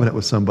made a covenant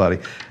with somebody.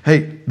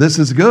 Hey, this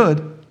is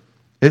good.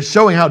 It's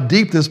showing how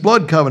deep this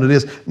blood covenant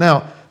is.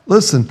 Now,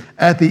 listen,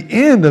 at the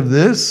end of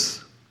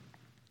this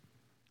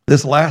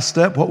last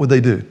step, what would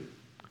they do?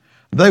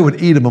 They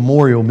would eat a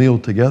memorial meal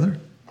together.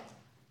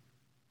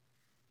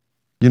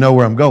 You know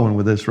where I'm going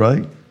with this,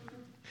 right?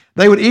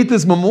 They would eat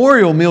this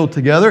memorial meal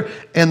together,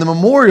 and the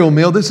memorial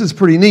meal, this is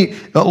pretty neat.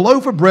 A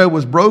loaf of bread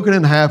was broken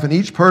in half, and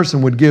each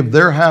person would give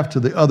their half to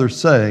the other,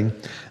 saying,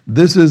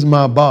 "This is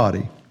my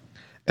body,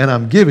 and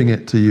I'm giving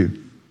it to you."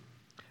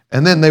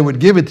 And then they would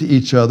give it to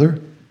each other,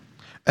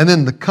 and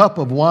then the cup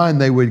of wine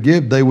they would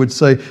give, they would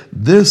say,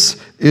 "This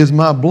is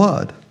my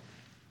blood,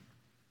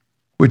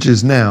 which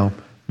is now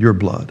your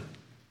blood."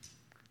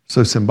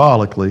 So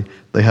symbolically,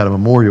 they had a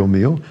memorial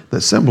meal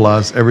that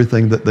symbolized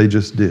everything that they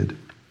just did.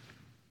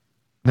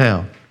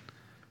 Now,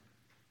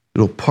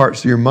 little parts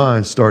of your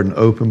mind starting to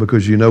open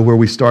because you know where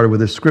we started with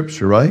this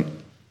scripture, right?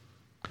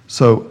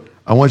 So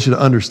I want you to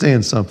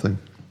understand something.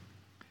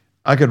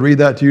 I could read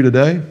that to you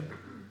today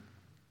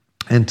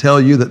and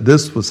tell you that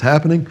this was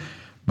happening,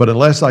 but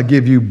unless I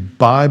give you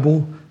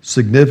Bible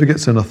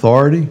significance and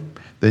authority,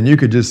 then you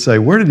could just say,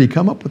 where did he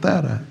come up with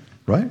that at,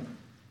 right?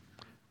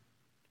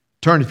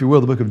 Turn, if you will,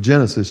 to the book of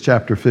Genesis,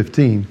 chapter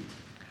 15.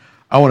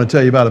 I want to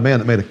tell you about a man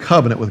that made a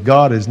covenant with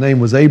God. His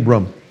name was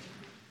Abram.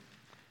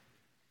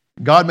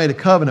 God made a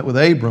covenant with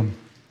Abram.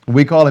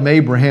 We call him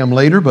Abraham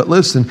later, but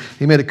listen,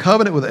 he made a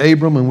covenant with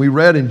Abram, and we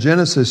read in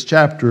Genesis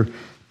chapter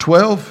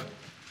 12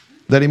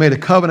 that he made a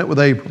covenant with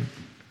Abram.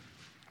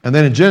 And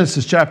then in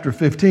Genesis chapter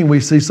 15, we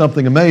see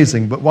something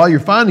amazing. But while you're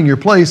finding your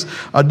place,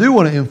 I do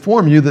want to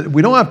inform you that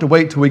we don't have to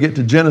wait till we get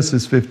to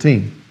Genesis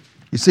 15.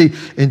 You see,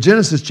 in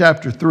Genesis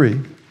chapter 3,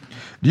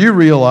 do you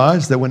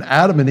realize that when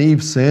Adam and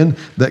Eve sinned,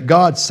 that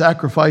God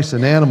sacrificed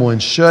an animal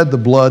and shed the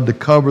blood to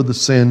cover the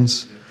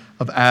sins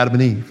of Adam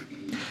and Eve?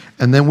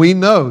 And then we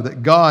know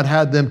that God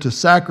had them to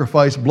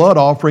sacrifice blood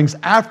offerings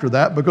after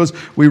that because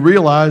we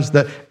realized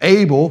that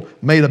Abel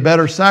made a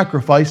better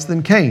sacrifice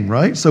than Cain,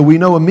 right? So we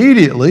know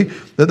immediately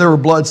that there were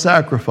blood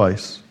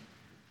sacrifice.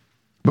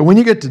 But when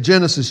you get to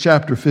Genesis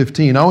chapter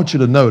 15, I want you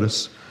to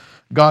notice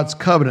God's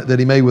covenant that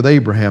he made with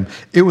Abraham.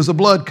 It was a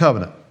blood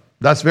covenant.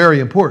 That's very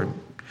important.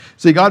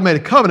 See, God made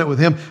a covenant with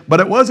him, but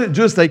it wasn't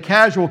just a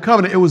casual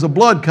covenant. It was a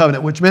blood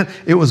covenant, which meant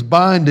it was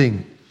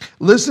binding.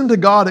 Listen to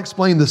God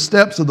explain the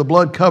steps of the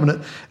blood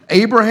covenant.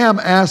 Abraham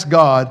asked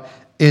God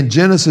in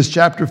Genesis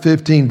chapter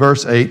 15,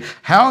 verse 8,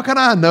 "How can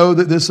I know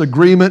that this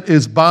agreement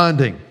is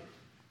binding?"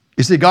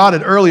 You see, God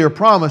had earlier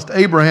promised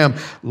Abraham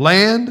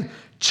land,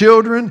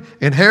 children,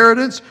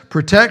 inheritance,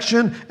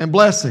 protection, and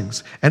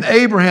blessings. And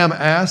Abraham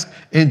asked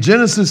in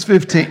Genesis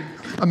 15,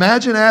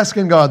 imagine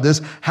asking God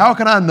this, "How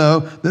can I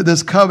know that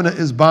this covenant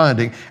is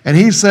binding?" And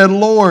he said,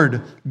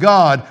 "Lord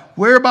God,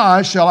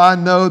 whereby shall I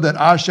know that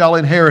I shall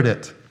inherit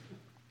it?"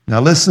 Now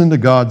listen to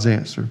God's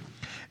answer.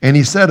 And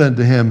he said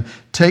unto him,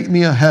 "Take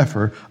me a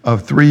heifer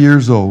of 3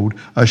 years old,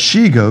 a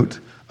she-goat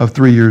of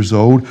 3 years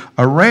old,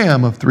 a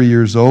ram of 3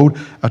 years old,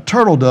 a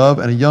turtle dove,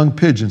 and a young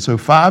pigeon." So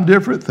 5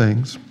 different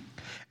things.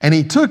 And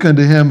he took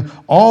unto him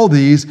all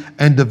these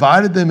and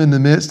divided them in the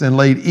midst and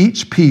laid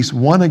each piece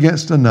one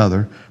against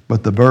another,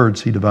 but the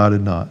birds he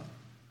divided not.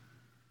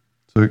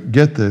 So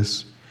get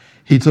this.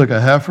 He took a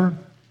heifer,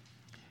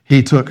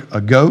 he took a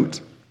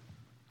goat,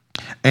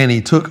 and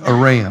he took a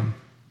ram.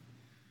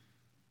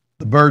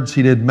 The birds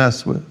he didn't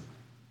mess with.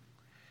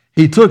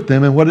 He took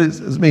them, and what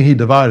does it mean? He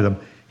divided them.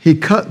 He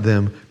cut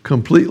them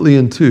completely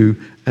in two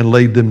and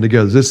laid them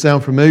together. Does this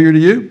sound familiar to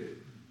you?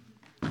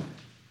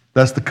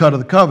 That's the cut of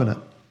the covenant.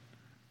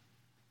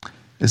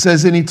 It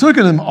says, "And he took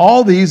of them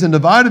all these and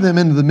divided them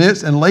into the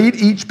midst and laid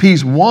each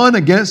piece one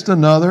against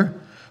another,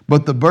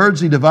 but the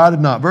birds he divided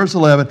not." Verse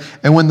 11,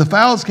 "And when the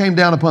fowls came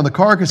down upon the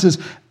carcasses,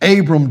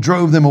 Abram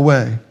drove them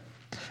away.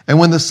 And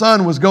when the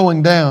sun was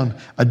going down,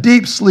 a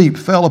deep sleep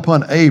fell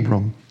upon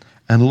Abram,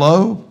 and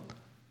lo,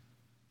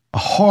 a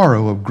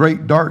horror of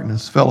great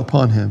darkness fell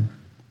upon him.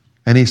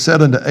 And he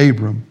said unto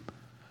Abram,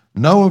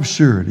 Know of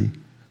surety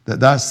that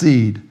thy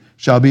seed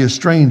shall be a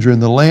stranger in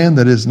the land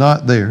that is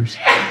not theirs,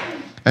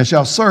 and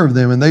shall serve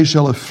them, and they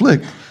shall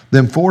afflict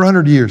them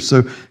 400 years.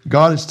 So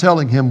God is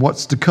telling him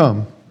what's to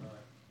come.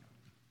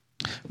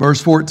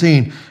 Verse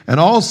 14, and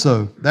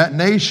also that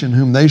nation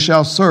whom they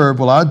shall serve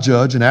will I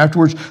judge, and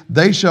afterwards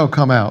they shall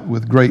come out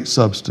with great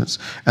substance.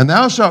 And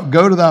thou shalt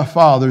go to thy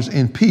fathers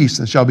in peace,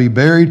 and shall be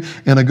buried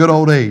in a good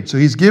old age. So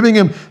he's giving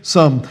him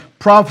some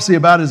prophecy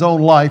about his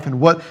own life and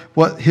what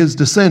his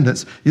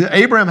descendants.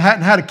 Abraham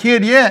hadn't had a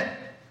kid yet.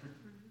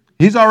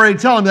 He's already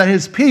telling that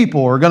his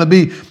people are going to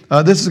be,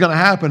 this is going to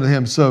happen to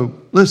him.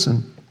 So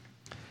listen.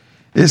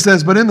 It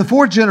says, But in the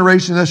fourth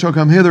generation thou shalt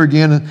come hither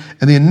again,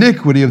 and the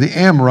iniquity of the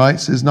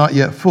Amorites is not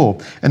yet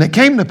full. And it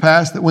came to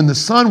pass that when the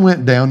sun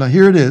went down, now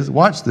here it is,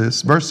 watch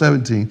this, verse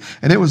 17,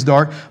 and it was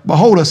dark,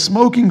 behold, a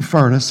smoking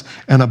furnace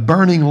and a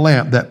burning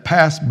lamp that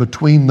passed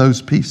between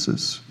those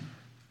pieces.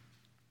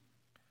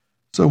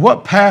 So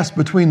what passed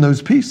between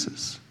those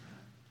pieces?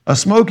 A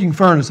smoking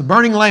furnace, a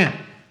burning lamp.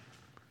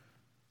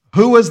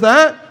 Who was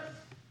that?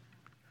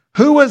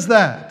 Who was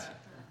that?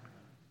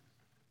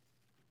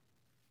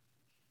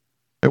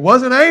 It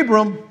wasn't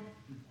Abram.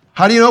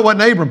 How do you know it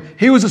wasn't Abram?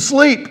 He was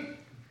asleep.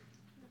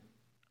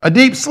 A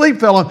deep sleep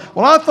fell on.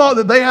 Well, I thought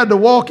that they had to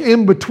walk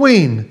in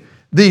between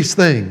these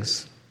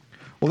things.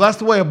 Well, that's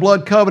the way a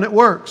blood covenant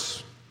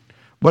works.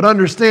 But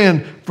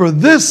understand, for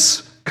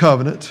this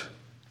covenant,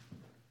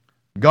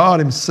 God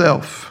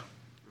Himself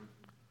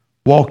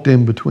walked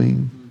in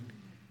between.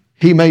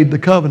 He made the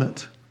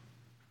covenant.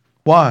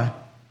 Why?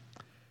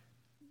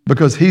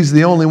 Because He's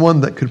the only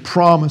one that could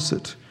promise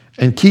it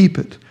and keep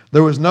it.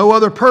 There was no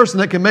other person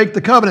that can make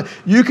the covenant.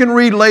 You can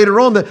read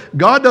later on that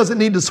God doesn't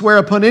need to swear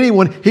upon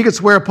anyone. He could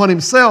swear upon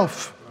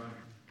Himself.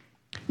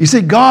 You see,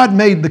 God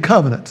made the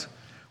covenant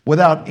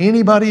without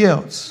anybody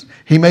else.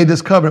 He made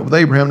this covenant with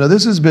Abraham. Now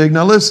this is big.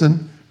 Now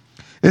listen.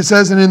 It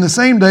says, And in the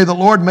same day the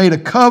Lord made a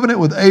covenant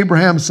with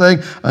Abraham, saying,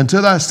 Unto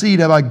thy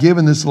seed have I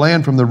given this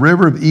land from the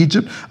river of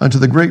Egypt unto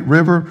the great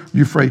river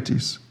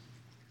Euphrates.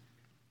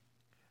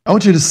 I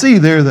want you to see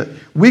there that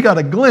we got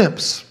a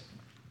glimpse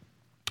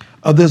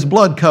of this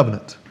blood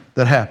covenant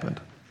that happened.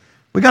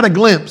 We got a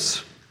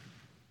glimpse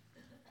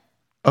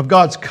of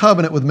God's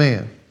covenant with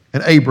man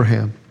and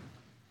Abraham.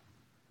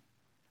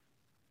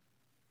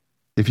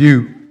 If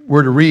you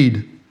were to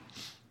read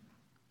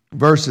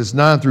verses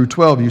 9 through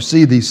 12, you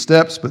see these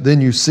steps, but then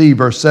you see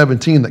verse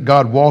 17 that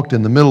God walked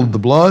in the middle of the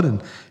blood,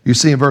 and you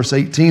see in verse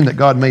 18 that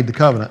God made the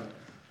covenant.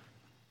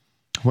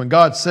 When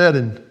God said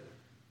in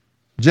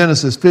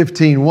Genesis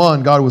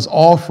 15:1, God was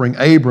offering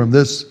Abram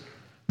this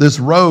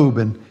robe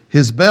and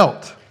his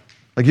belt.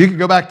 Like you could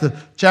go back to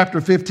chapter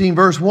 15,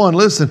 verse 1.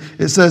 Listen,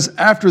 it says,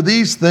 After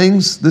these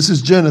things, this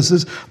is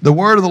Genesis, the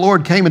word of the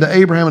Lord came into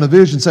Abraham in a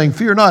vision, saying,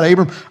 Fear not,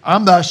 Abram,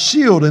 I'm thy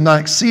shield and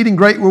thy exceeding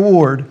great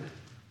reward.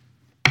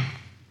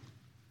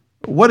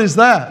 What is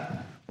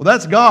that? Well,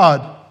 that's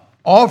God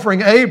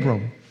offering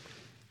Abram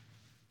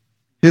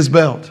his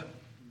belt.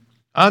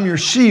 I'm your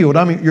shield.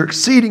 I'm your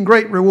exceeding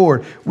great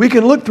reward. We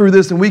can look through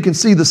this and we can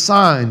see the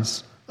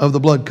signs of the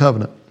blood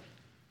covenant.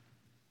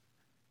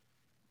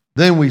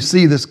 Then we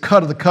see this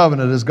cut of the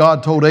covenant as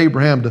God told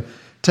Abraham to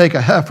take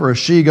a heifer, a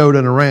she-goat,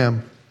 and a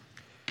ram.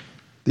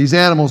 These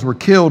animals were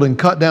killed and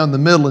cut down the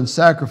middle and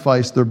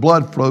sacrificed. Their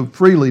blood flowed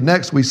freely.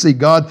 Next, we see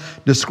God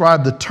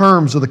describe the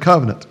terms of the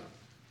covenant.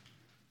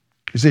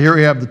 You see, here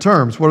we have the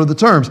terms. What are the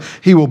terms?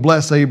 He will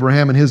bless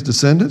Abraham and his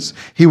descendants.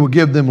 He will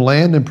give them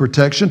land and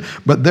protection,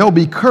 but they'll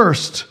be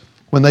cursed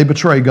when they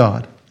betray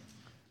God.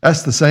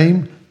 That's the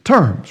same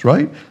terms,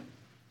 right?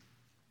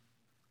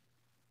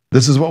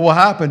 This is what will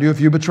happen to you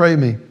if you betray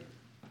me.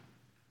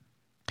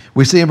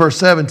 We see in verse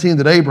 17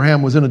 that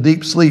Abraham was in a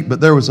deep sleep, but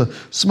there was a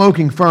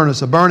smoking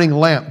furnace, a burning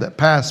lamp that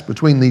passed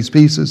between these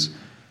pieces.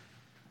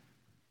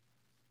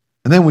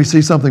 And then we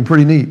see something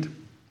pretty neat.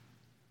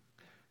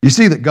 You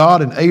see that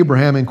God and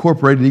Abraham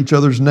incorporated each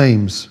other's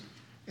names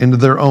into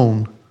their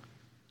own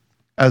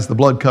as the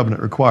blood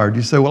covenant required.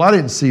 You say, well, I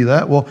didn't see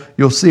that. Well,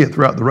 you'll see it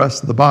throughout the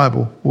rest of the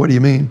Bible. What do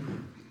you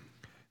mean?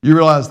 You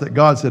realize that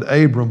God said,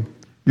 Abram,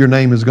 your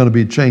name is going to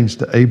be changed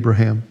to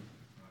Abraham.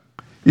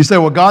 You say,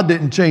 well, God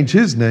didn't change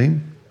his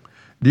name.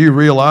 Do you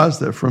realize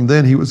that from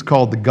then he was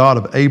called the God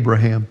of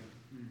Abraham?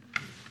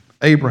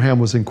 Abraham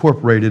was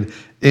incorporated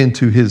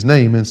into his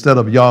name instead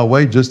of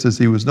Yahweh, just as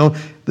he was known.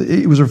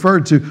 He was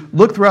referred to,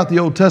 look throughout the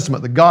Old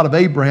Testament, the God of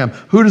Abraham.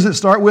 Who does it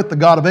start with? The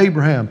God of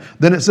Abraham.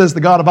 Then it says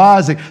the God of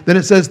Isaac. Then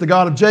it says the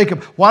God of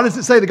Jacob. Why does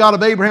it say the God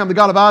of Abraham, the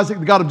God of Isaac,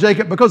 the God of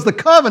Jacob? Because the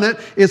covenant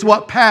is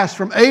what passed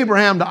from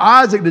Abraham to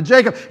Isaac to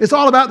Jacob. It's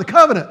all about the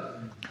covenant.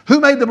 Who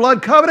made the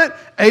blood covenant?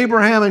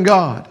 Abraham and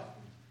God.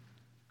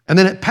 And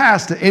then it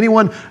passed to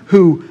anyone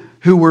who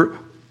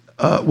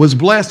was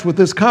blessed with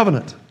this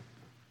covenant.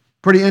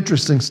 Pretty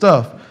interesting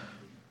stuff.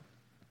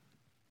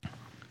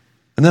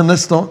 And then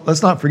let's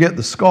not forget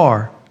the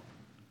scar.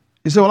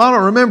 You say, well, I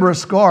don't remember a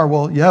scar.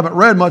 Well, you haven't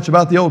read much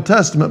about the Old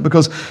Testament,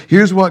 because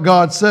here's what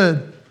God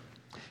said.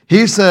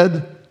 He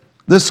said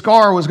this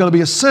scar was going to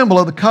be a symbol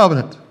of the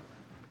covenant.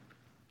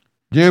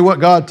 Do you know what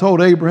God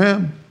told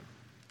Abraham?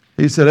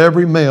 He said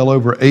every male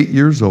over 8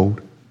 years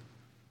old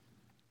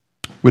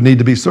would need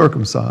to be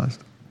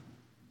circumcised.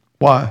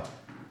 Why?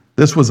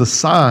 This was a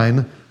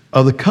sign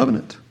of the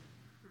covenant.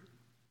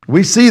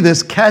 We see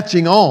this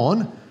catching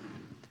on.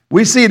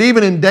 We see it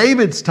even in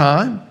David's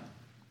time,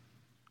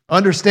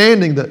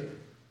 understanding that,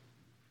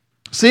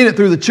 seeing it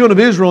through the children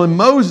of Israel in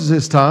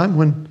Moses' time,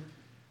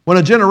 when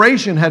a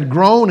generation had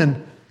grown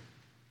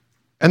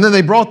and then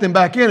they brought them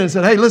back in and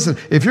said, hey, listen,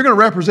 if you're going to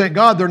represent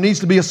God, there needs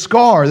to be a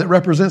scar that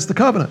represents the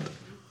covenant.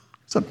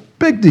 It's a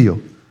big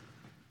deal.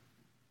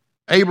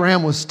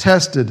 Abraham was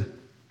tested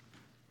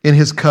in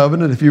his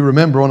covenant, if you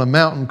remember, on a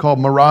mountain called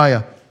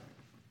Moriah.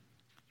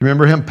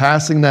 Remember him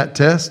passing that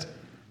test?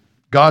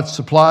 God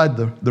supplied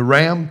the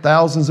ram.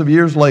 Thousands of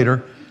years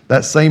later,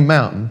 that same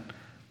mountain,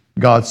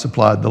 God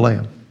supplied the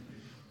lamb.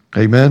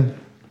 Amen?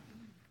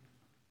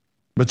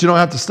 But you don't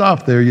have to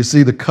stop there. You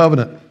see, the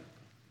covenant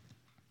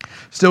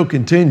still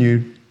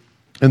continued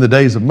in the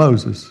days of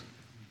Moses.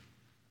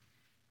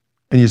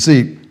 And you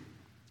see,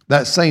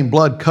 that same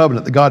blood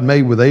covenant that God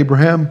made with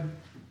Abraham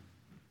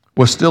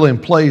was still in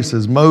place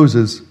as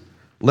Moses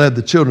led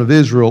the children of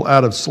Israel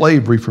out of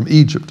slavery from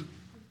Egypt.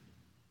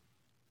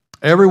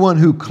 Everyone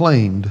who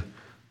claimed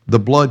the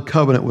blood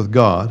covenant with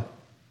God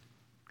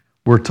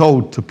were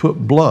told to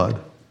put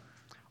blood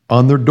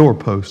on their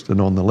doorpost and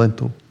on the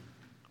lintel.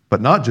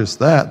 But not just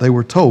that, they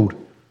were told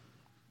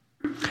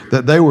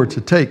that they were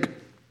to take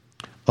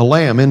a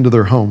lamb into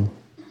their home.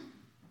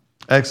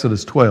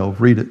 Exodus 12,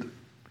 read it.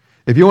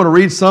 If you want to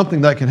read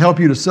something that can help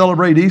you to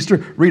celebrate Easter,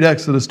 read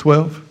Exodus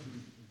 12.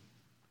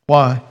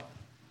 Why?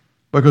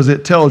 Because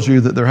it tells you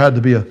that there had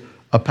to be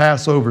a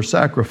Passover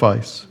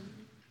sacrifice.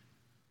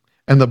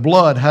 And the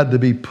blood had to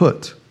be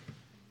put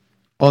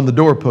on the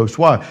doorpost.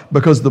 Why?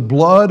 Because the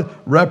blood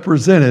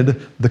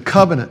represented the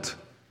covenant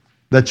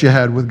that you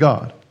had with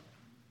God.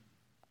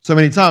 So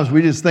many times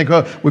we just think,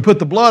 oh, we put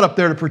the blood up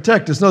there to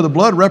protect us. No, the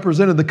blood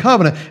represented the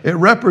covenant. It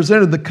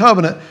represented the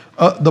covenant,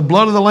 the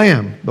blood of the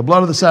lamb, the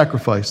blood of the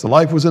sacrifice. The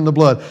life was in the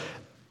blood.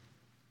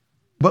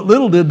 But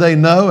little did they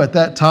know at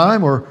that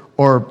time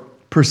or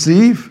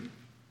perceive,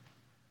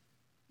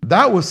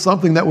 that was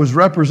something that was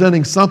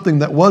representing something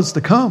that was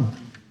to come.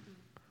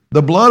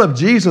 The blood of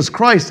Jesus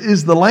Christ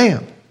is the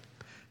lamb.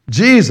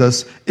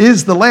 Jesus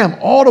is the lamb,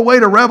 all the way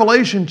to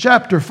Revelation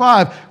chapter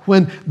 5,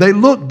 when they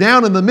looked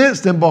down in the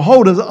midst and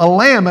behold a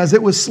lamb as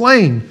it was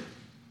slain.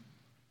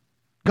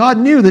 God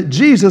knew that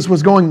Jesus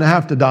was going to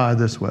have to die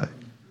this way.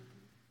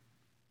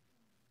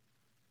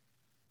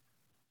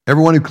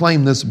 Everyone who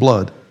claimed this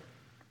blood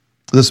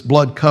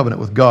covenant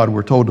with God,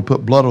 were told to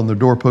put blood on their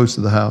doorposts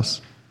of the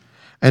house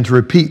and to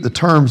repeat the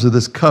terms of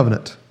this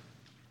covenant,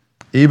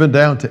 even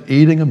down to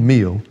eating a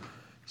meal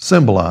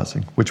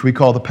symbolizing, which we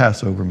call the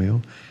Passover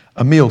meal,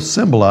 a meal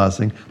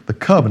symbolizing the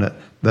covenant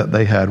that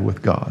they had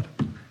with God.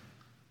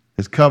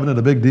 Is covenant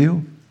a big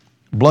deal?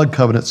 Blood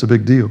covenant's a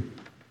big deal.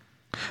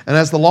 And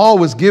as the law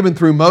was given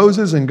through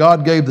Moses and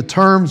God gave the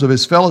terms of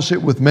his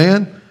fellowship with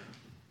man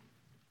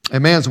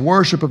and man's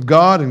worship of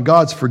God and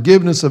God's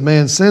forgiveness of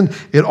man's sin,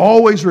 it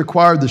always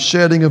required the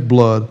shedding of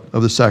blood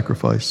of the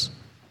sacrifice.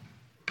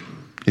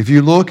 If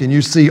you look and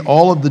you see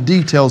all of the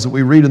details that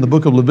we read in the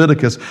book of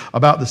Leviticus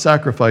about the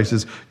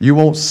sacrifices, you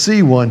won't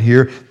see one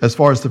here as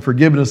far as the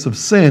forgiveness of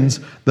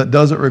sins that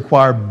doesn't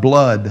require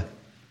blood.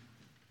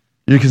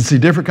 You can see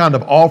different kind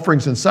of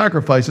offerings and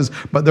sacrifices,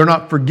 but they're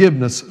not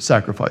forgiveness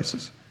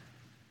sacrifices.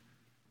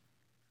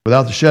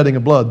 Without the shedding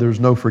of blood, there's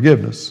no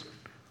forgiveness.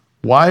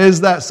 Why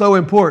is that so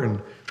important?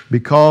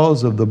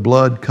 Because of the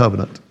blood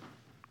covenant.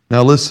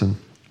 Now listen,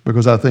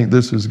 because I think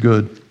this is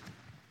good.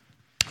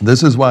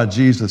 This is why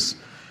Jesus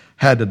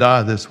had to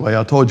die this way.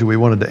 I told you we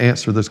wanted to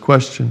answer this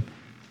question.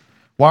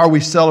 Why are we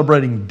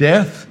celebrating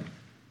death?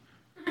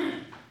 You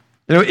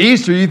know,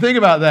 Easter, you think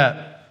about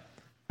that.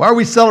 Why are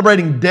we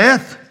celebrating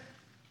death?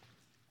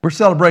 We're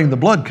celebrating the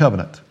blood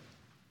covenant.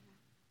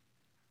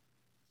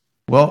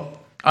 Well,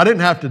 I didn't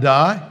have to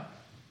die.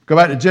 Go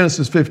back to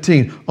Genesis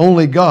 15.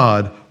 Only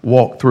God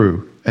walked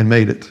through and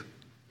made it.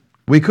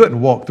 We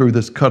couldn't walk through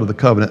this cut of the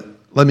covenant.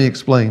 Let me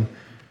explain.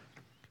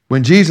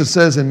 When Jesus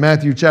says in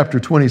Matthew chapter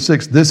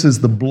 26, this is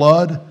the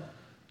blood,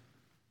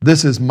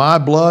 this is my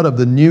blood of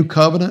the new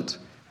covenant,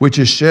 which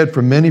is shed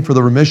for many for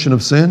the remission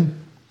of sin,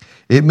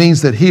 it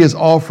means that he is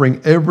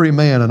offering every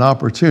man an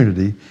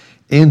opportunity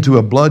into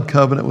a blood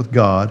covenant with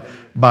God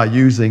by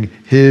using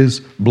his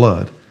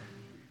blood.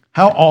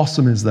 How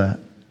awesome is that?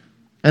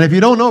 And if you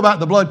don't know about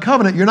the blood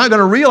covenant, you're not going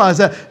to realize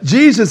that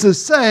Jesus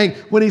is saying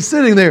when he's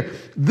sitting there,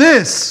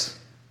 this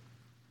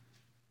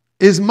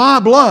is my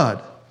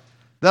blood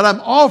that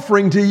I'm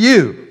offering to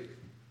you.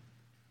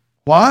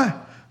 Why?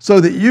 So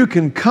that you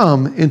can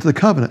come into the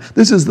covenant.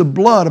 This is the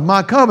blood of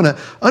my covenant.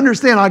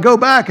 Understand, I go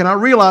back and I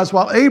realize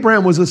while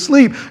Abraham was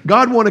asleep,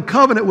 God wanted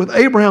covenant with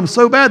Abraham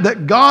so bad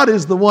that God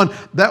is the one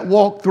that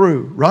walked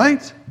through,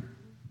 right?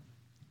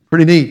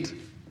 Pretty neat.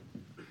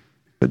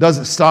 It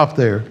doesn't stop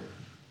there.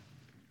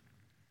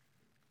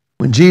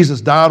 When Jesus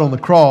died on the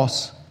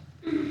cross,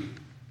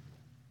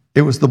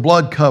 it was the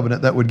blood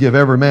covenant that would give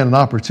every man an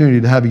opportunity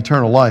to have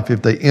eternal life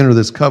if they enter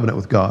this covenant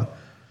with God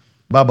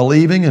by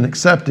believing and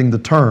accepting the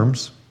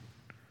terms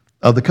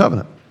of the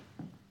covenant.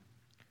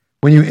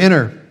 When you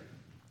enter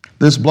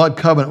this blood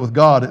covenant with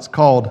God, it's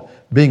called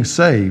being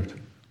saved,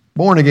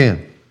 born again.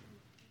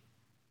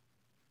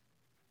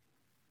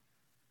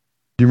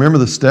 Do you remember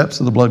the steps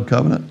of the blood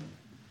covenant?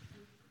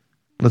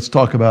 Let's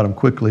talk about them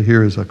quickly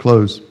here as I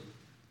close.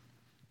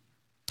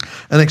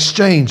 An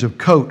exchange of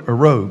coat or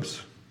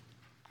robes.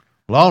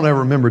 Well, I don't ever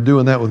remember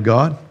doing that with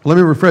God. Let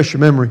me refresh your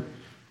memory.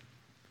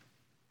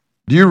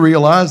 Do you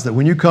realize that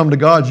when you come to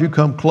God, you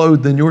come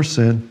clothed in your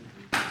sin?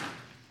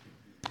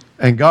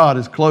 And God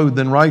is clothed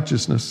in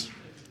righteousness.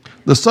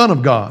 The Son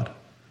of God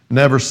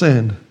never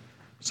sinned,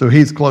 so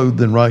He's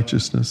clothed in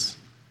righteousness.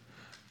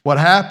 What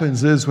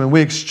happens is when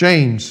we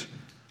exchange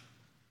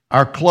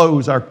our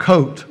clothes, our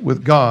coat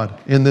with God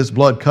in this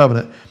blood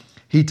covenant,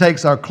 He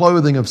takes our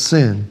clothing of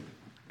sin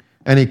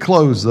and He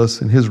clothes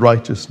us in His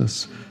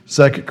righteousness.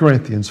 2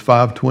 Corinthians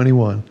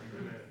 5:21.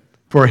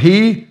 For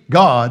He,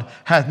 God,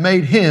 hath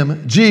made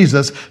Him,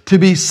 Jesus, to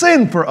be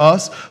sin for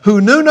us, who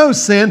knew no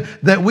sin,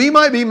 that we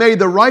might be made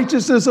the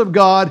righteousness of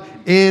God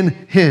in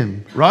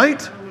Him.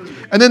 Right?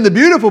 And then the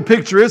beautiful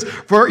picture is,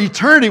 for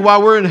eternity,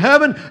 while we're in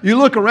heaven, you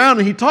look around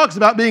and He talks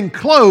about being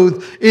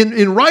clothed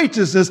in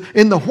righteousness,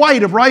 in the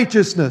white of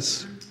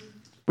righteousness.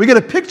 We get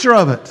a picture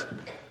of it.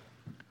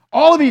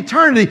 All of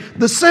eternity,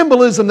 the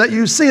symbolism that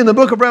you see in the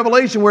book of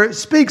Revelation where it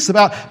speaks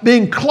about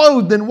being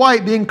clothed in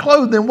white,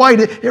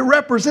 it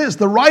represents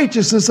the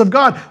righteousness of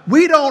God.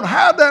 We don't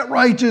have that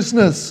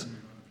righteousness.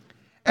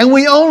 And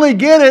we only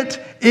get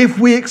it if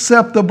we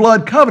accept the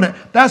blood covenant.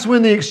 That's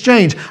when the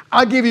exchange.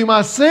 I give you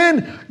my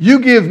sin, you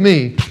give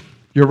me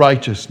your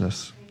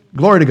righteousness.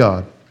 Glory to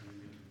God.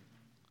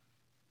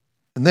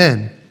 And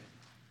then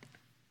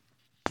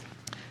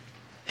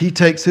He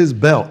takes His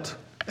belt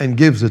and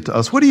gives it to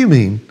us. What do you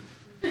mean?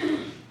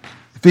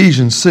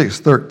 Ephesians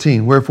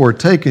 6:13, wherefore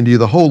take unto you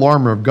the whole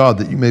armor of God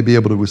that you may be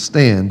able to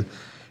withstand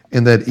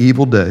in that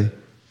evil day.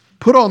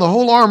 Put on the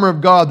whole armor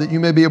of God that you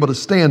may be able to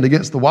stand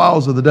against the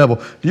wiles of the devil.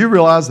 Do you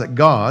realize that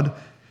God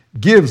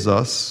gives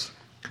us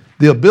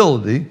the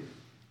ability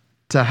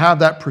to have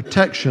that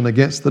protection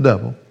against the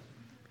devil?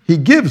 He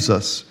gives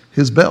us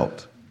His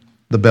belt,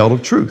 the belt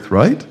of truth,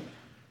 right?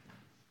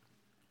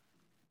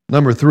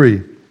 Number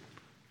 3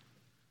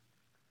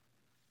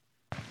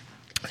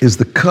 is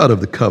the cut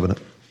of the covenant.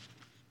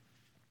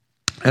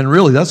 And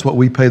really, that's what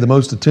we pay the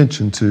most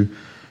attention to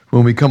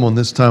when we come on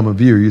this time of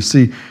year. You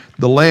see,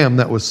 the lamb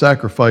that was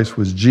sacrificed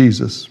was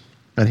Jesus,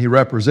 and He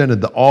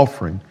represented the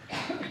offering.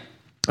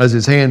 As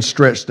His hand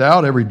stretched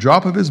out, every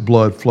drop of His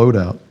blood flowed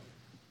out.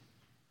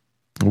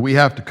 We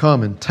have to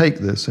come and take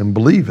this and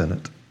believe in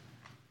it.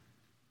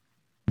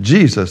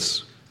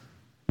 Jesus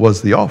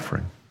was the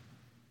offering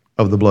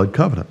of the blood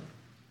covenant.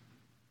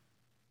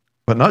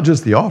 But not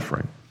just the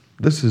offering.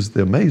 This is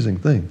the amazing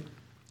thing.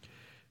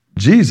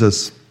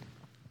 Jesus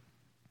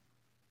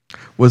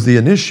was the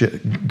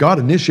initiate. God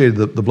initiated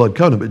the blood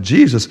covenant, but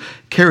Jesus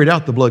carried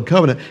out the blood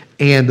covenant.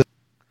 And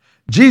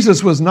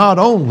Jesus was not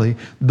only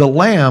the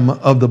lamb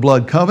of the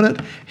blood covenant,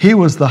 He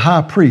was the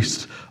high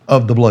priest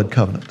of the blood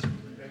covenant.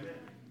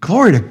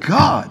 Glory to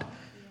God.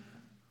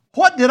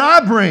 What did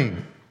I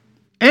bring?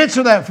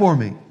 Answer that for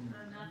me.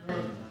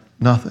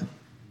 Nothing.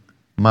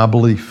 My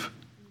belief.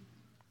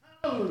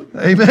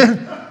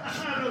 Amen.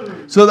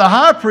 So the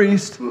high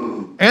priest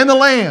and the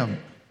lamb,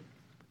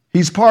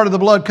 He's part of the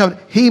blood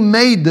covenant. He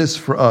made this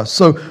for us.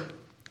 So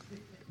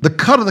the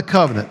cut of the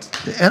covenant,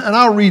 and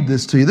I'll read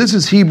this to you. This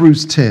is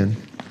Hebrews 10.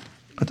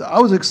 I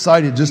was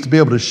excited just to be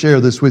able to share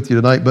this with you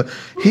tonight, but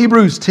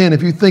Hebrews 10,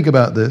 if you think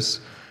about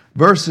this,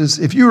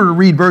 if you were to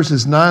read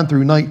verses 9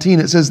 through 19,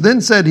 it says,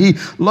 Then said He,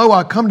 Lo,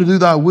 I come to do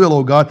Thy will,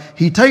 O God.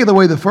 He taketh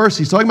away the first,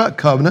 He's talking about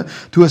covenant,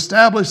 to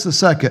establish the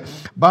second,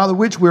 by the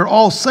which we are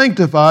all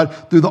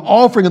sanctified through the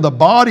offering of the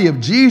body of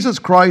Jesus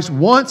Christ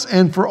once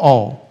and for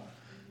all.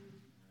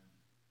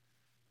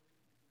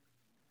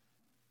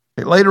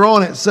 Later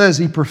on it says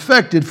He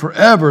perfected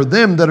forever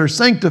them that are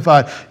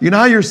sanctified. You know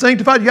how you're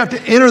sanctified? You have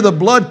to enter the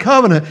blood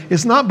covenant.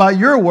 It's not by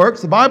your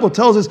works. The Bible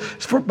tells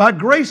us by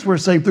grace we're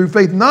saved through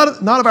faith, not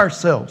of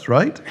ourselves,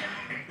 right?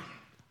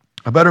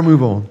 I better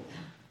move on.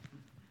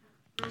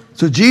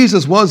 So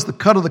Jesus was the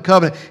cut of the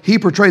covenant. He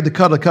portrayed the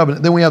cut of the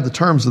covenant. Then we have the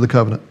terms of the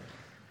covenant.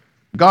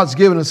 God's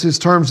given us His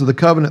terms of the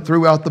covenant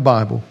throughout the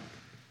Bible.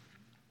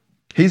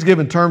 He's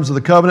given terms of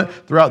the covenant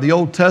throughout the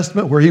Old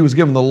Testament where He was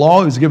given the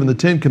law, He was given the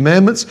 10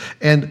 Commandments.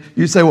 And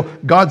you say, well,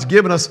 God's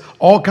given us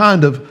all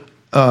kind of,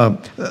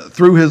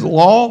 through His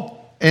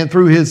law and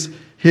through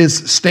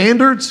His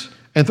standards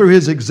and through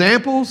His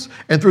examples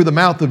and through the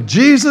mouth of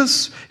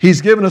Jesus.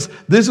 He's given us,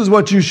 this is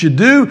what you should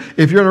do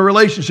if you're in a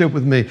relationship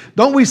with me.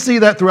 Don't we see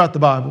that throughout the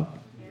Bible?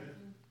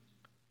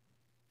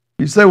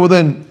 You say, well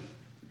then,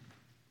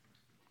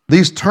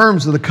 these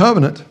terms of the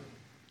covenant,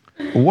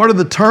 what are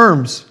the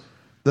terms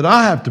that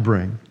I have to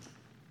bring?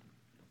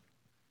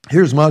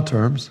 Here's my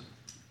terms.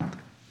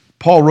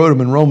 Paul wrote them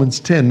in Romans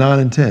 10, 9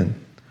 and 10.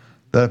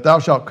 That if thou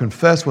shalt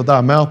confess with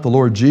thy mouth the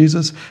Lord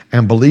Jesus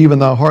and believe in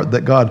thy heart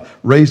that God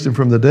raised him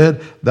from the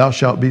dead, thou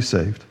shalt be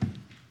saved.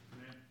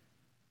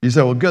 You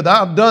say, well, good,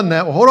 I've done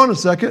that. Well, hold on a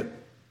second.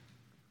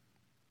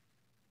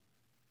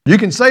 You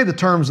can say the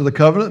terms of the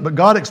covenant, but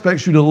God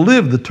expects you to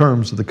live the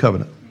terms of the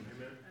covenant.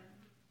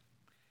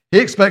 He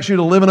expects you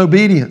to live in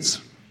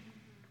obedience.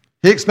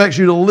 He expects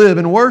you to live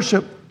in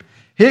worship.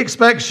 He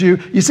expects you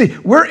see,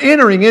 we're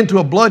entering into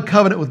a blood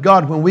covenant with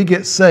God when we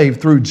get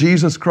saved through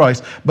Jesus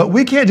Christ. But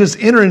we can't just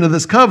enter into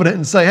this covenant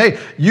and say, hey,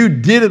 you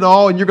did it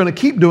all and you're going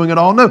to keep doing it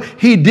all. No,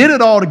 He did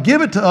it all to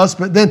give it to us.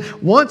 But then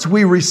once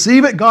we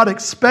receive it, God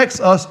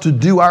expects us to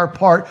do our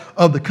part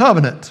of the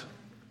covenant.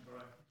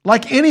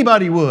 Like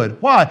anybody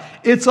would. Why?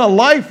 It's a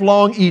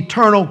lifelong,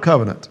 eternal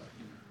covenant.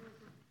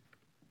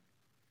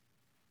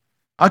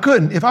 I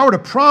couldn't, if I were to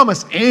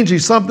promise Angie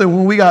something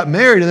when we got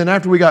married, and then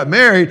after we got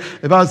married,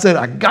 if I said,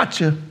 I got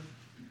you.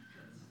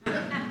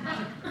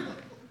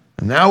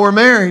 And now we're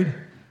married,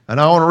 and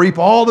I want to reap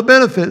all the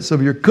benefits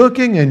of your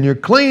cooking and your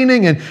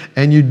cleaning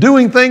and you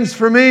doing things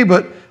for me,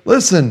 but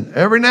listen,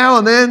 every now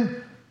and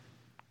then,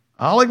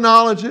 I'll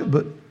acknowledge it,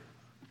 but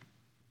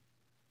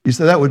you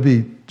said that would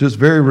be just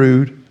very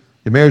rude.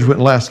 Your marriage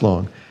wouldn't last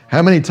long.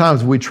 How many times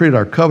have we treated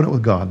our covenant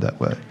with God that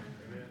way?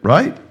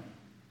 Right?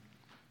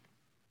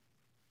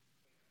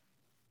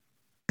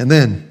 And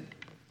then,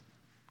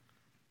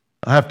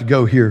 I have to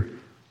go here,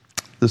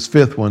 this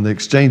fifth one, the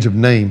exchange of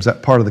names,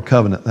 that part of the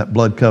covenant, that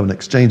blood covenant,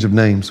 exchange of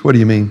names. What do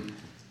you mean?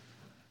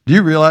 Do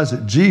you realize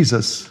that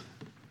Jesus,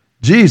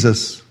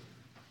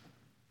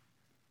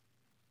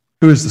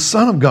 who is the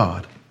Son of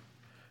God,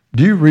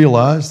 do you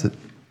realize that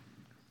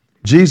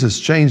Jesus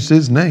changed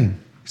His name?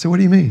 You say, what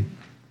do you mean?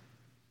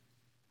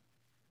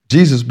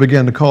 Jesus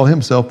began to call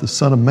Himself the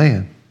Son of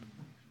Man.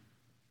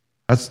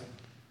 That's,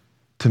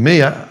 to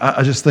me,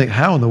 I just think,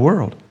 how in the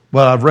world?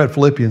 Well, I've read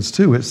Philippians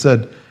 2. It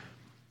said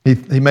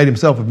he made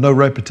Himself of no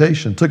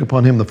reputation, took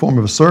upon Him the form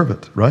of a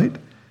servant, right?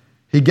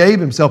 He gave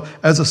Himself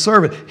as a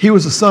servant. He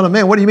was the Son of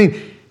Man. What do you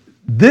mean?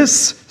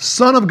 This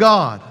Son of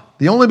God,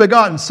 the only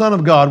begotten Son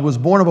of God, was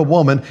born of a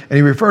woman, and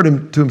He referred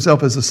to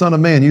Himself as the Son of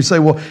Man. You say,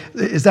 well,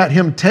 is that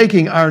Him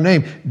taking our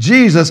name?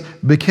 Jesus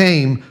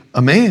became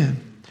a man.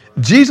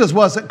 Jesus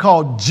wasn't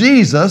called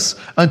Jesus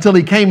until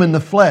He came in the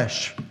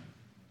flesh.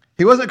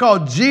 He wasn't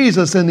called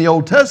Jesus in the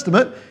Old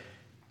Testament.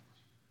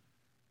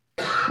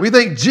 We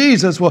think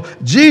Jesus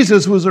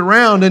was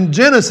around in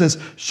Genesis.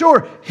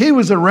 Sure, He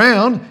was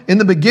around in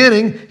the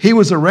beginning. He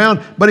was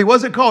around, but He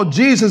wasn't called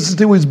Jesus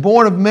until He was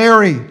born of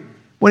Mary.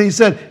 When He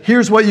said,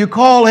 here's what you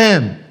call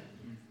Him.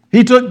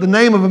 He took the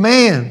name of a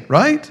man,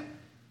 right?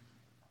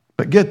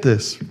 But get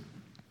this.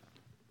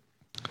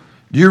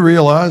 Do you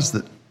realize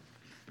that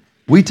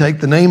we take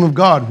the name of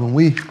God when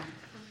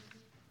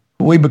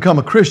we become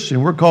a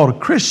Christian? We're called a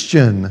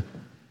Christian.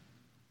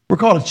 We're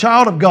called a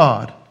child of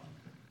God.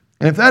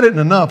 And if that isn't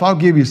enough, I'll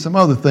give you some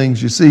other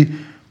things, you see,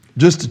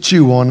 just to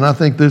chew on, and I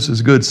think this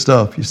is good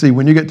stuff. You see,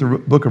 when you get to the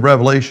book of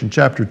Revelation,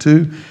 chapter 2,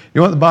 you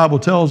know what the Bible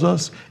tells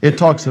us? It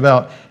talks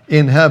about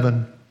in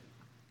heaven.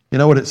 You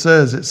know what it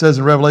says? It says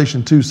in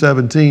Revelation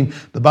 2:17,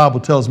 the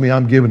Bible tells me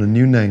I'm given a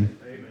new name.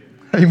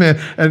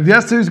 Amen. And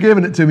guess who's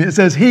giving it to me? It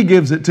says He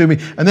gives it to me.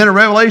 And then in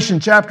Revelation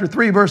chapter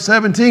 3, verse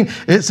 17,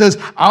 it says,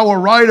 I will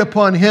write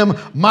upon him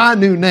my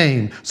new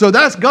name. So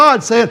that's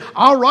God saying,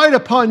 I'll write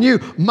upon you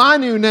my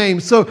new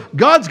name. So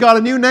God's got a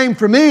new name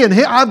for me, and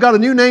I've got a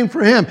new name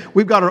for Him.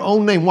 We've got our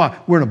own name. Why?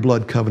 We're in a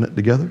blood covenant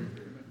together.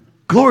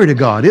 Glory to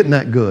God. Isn't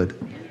that good?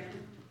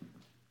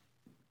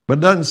 But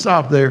it doesn't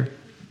stop there.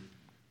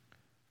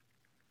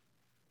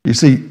 You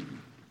see,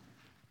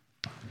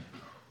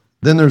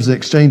 then there's the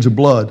exchange of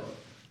blood.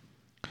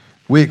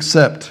 We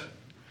accept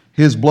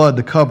His blood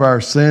to cover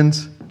our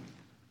sins,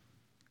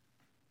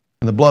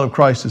 and the blood of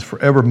Christ is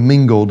forever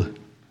mingled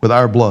with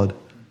our blood.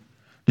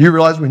 Do you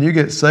realize when you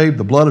get saved,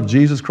 the blood of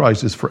Jesus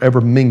Christ is forever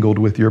mingled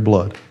with your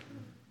blood?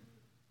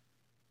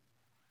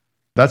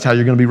 That's how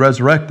you're going to be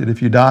resurrected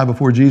if you die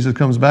before Jesus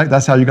comes back.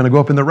 That's how you're going to go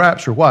up in the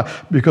rapture. Why?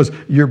 Because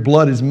your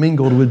blood is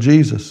mingled with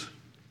Jesus.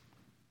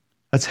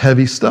 That's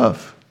heavy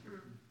stuff.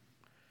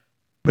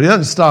 But He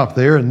doesn't stop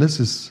there, and this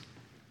is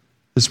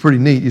pretty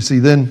neat. You see,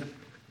 then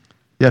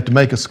you have to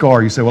make a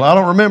scar. You say, well, I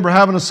don't remember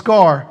having a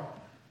scar.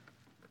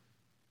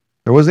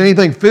 There wasn't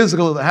anything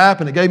physical that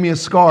happened. It gave me a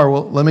scar.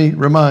 Well, let me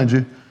remind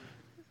you,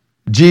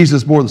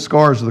 Jesus bore the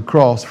scars of the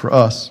cross for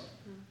us.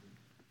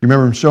 You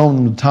remember Him showing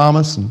them to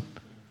Thomas and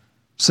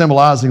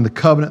symbolizing the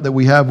covenant that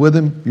we have with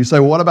Him? You say,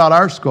 well, what about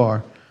our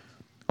scar?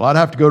 Well, I'd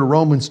have to go to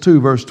Romans 2,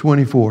 verse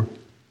 24.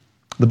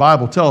 The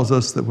Bible tells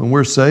us that when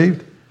we're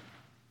saved,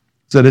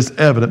 it's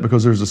evident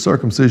because there's a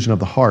circumcision of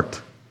the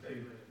heart.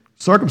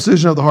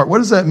 Circumcision of the heart. What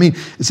does that mean?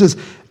 It says,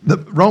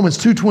 Romans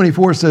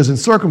 2:24 says, and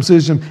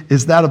circumcision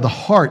is that of the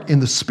heart in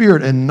the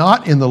spirit and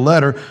not in the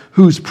letter,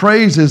 whose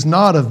praise is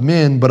not of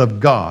men but of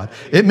God.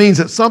 It means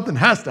that something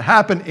has to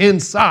happen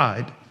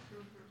inside.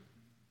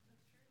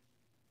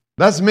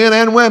 That's men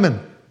and women.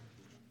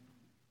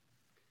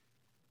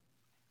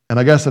 And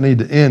I guess I need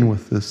to end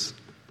with this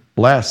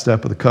last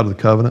step of the cut of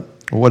the covenant.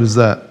 Well, what is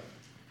that?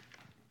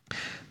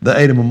 They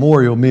ate a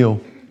memorial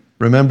meal,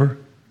 remember?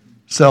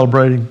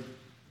 Celebrating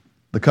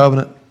the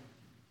covenant.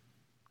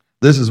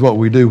 This is what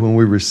we do when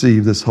we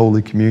receive this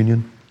Holy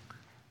Communion.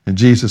 And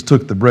Jesus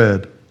took the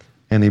bread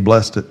and he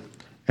blessed it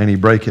and he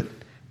brake it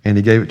and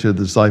he gave it to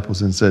the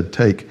disciples and said,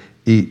 "Take,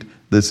 eat,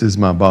 this is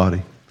my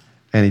body."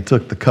 And he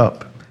took the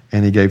cup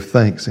and he gave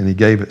thanks and he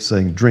gave it,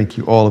 saying, "Drink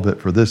you all of it,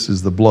 for this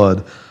is the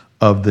blood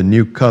of the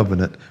new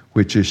covenant,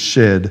 which is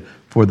shed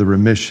for the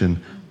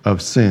remission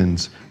of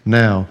sins."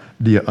 Now,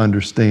 do you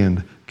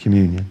understand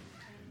communion?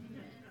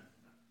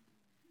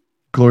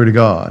 Glory to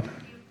God.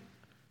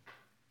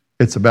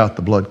 It's about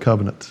the blood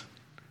covenant.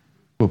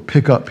 We'll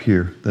pick up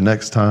here the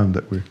next time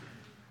that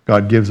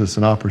God gives us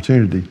an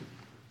opportunity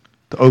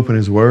to open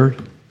His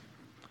Word.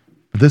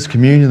 This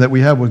communion that we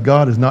have with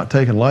God is not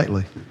taken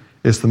lightly.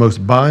 It's the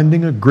most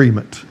binding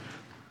agreement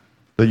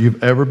that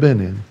you've ever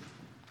been in.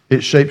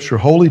 It shapes your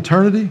whole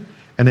eternity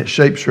and it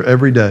shapes your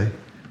everyday.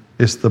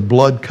 It's the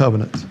blood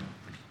covenant.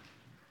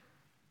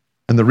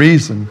 And the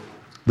reason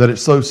that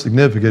it's so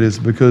significant is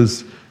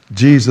because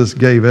Jesus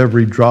gave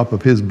every drop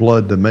of His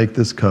blood to make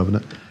this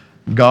covenant.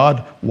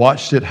 God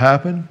watched it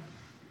happen.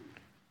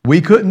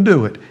 We couldn't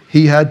do it.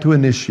 He had to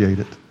initiate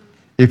it.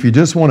 If you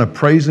just want to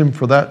praise Him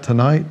for that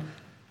tonight,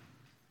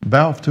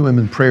 bow to Him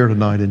in prayer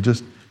tonight and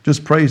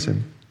just praise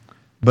Him.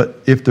 But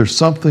if there's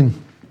something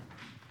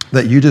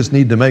that you just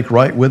need to make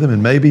right with Him,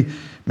 and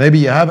maybe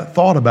you haven't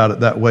thought about it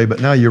that way, but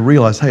now you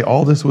realize, hey,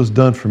 all this was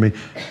done for me.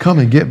 Come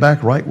and get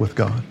back right with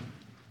God.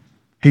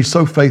 He's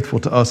so faithful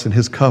to us in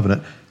His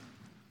covenant.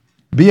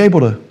 Be able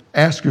to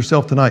ask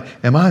yourself tonight,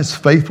 am I as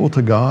faithful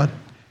to God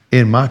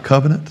in my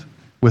covenant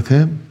with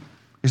Him?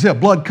 You see, a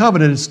blood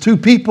covenant is two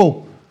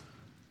people.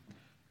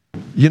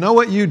 You know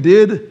what you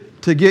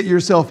did to get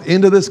yourself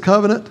into this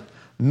covenant?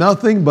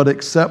 Nothing but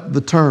accept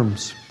the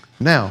terms.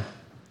 Now,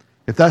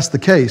 if that's the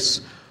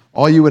case,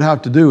 all you would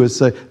have to do is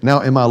say,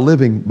 now am I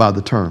living by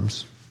the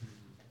terms?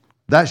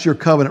 That's your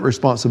covenant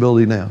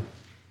responsibility now.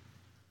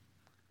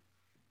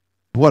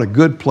 What a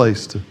good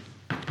place to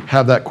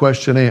have that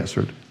question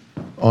answered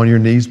on your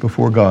knees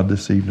before God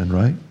this evening,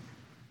 right?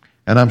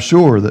 And I'm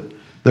sure that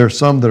there are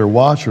some that are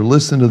watching or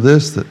listening to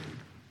this that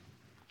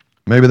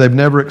maybe they've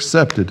never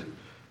accepted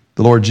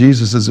the Lord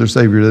Jesus as their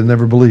Savior. They've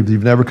never believed.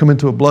 You've never come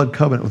into a blood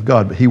covenant with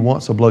God, but He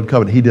wants a blood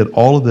covenant. He did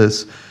all of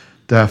this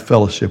to have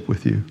fellowship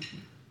with you.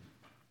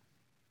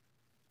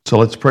 So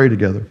let's pray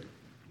together.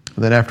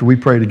 And then after we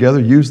pray together,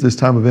 use this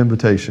time of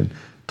invitation.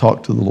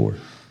 Talk to the Lord.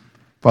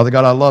 Father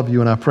God, I love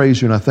you and I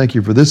praise you and I thank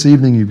you for this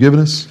evening you've given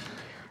us.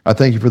 I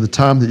thank you for the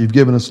time that you've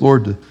given us,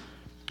 Lord,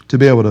 to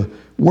be able to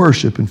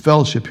worship and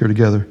fellowship here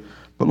together.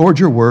 But Lord,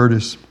 your word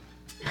is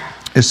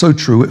so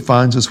true. It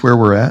finds us where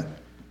we're at.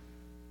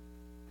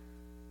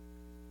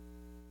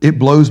 It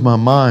blows my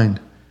mind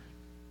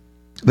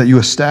that you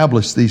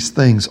established these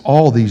things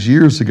all these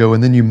years ago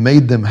and then you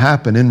made them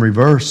happen in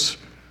reverse.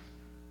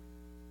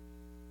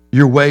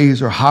 Your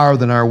ways are higher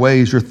than our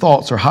ways. Your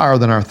thoughts are higher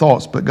than our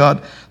thoughts. But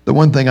God, the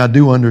one thing I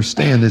do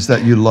understand is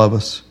that you love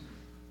us.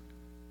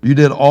 You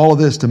did all of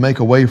this to make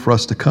a way for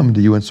us to come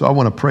to you. And so I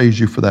want to praise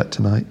you for that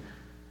tonight.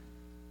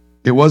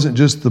 It wasn't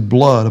just the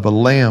blood of a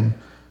lamb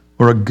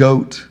or a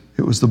goat.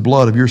 It was the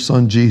blood of your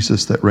Son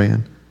Jesus that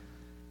ran.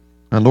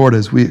 And Lord,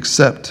 as we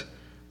accept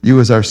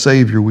you as our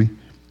Savior, we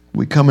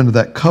come into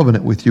that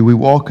covenant with you. We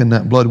walk in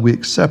that blood. We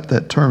accept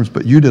that terms,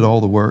 but you did all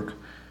the work.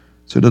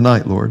 So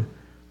tonight, Lord,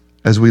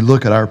 as we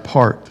look at our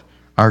part,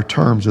 our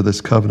terms of this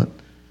covenant,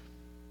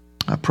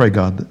 I pray,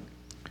 God, that,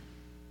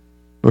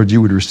 Lord,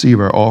 you would receive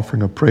our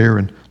offering of prayer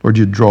and, Lord,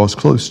 you'd draw us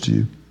close to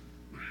you.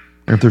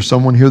 And if there's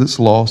someone here that's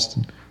lost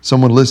and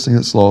someone listening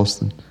that's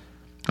lost, then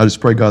I just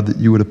pray, God, that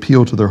you would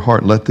appeal to their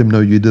heart and let them know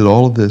you did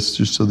all of this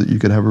just so that you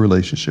could have a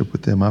relationship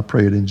with them. I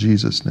pray it in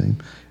Jesus' name.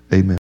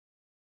 Amen.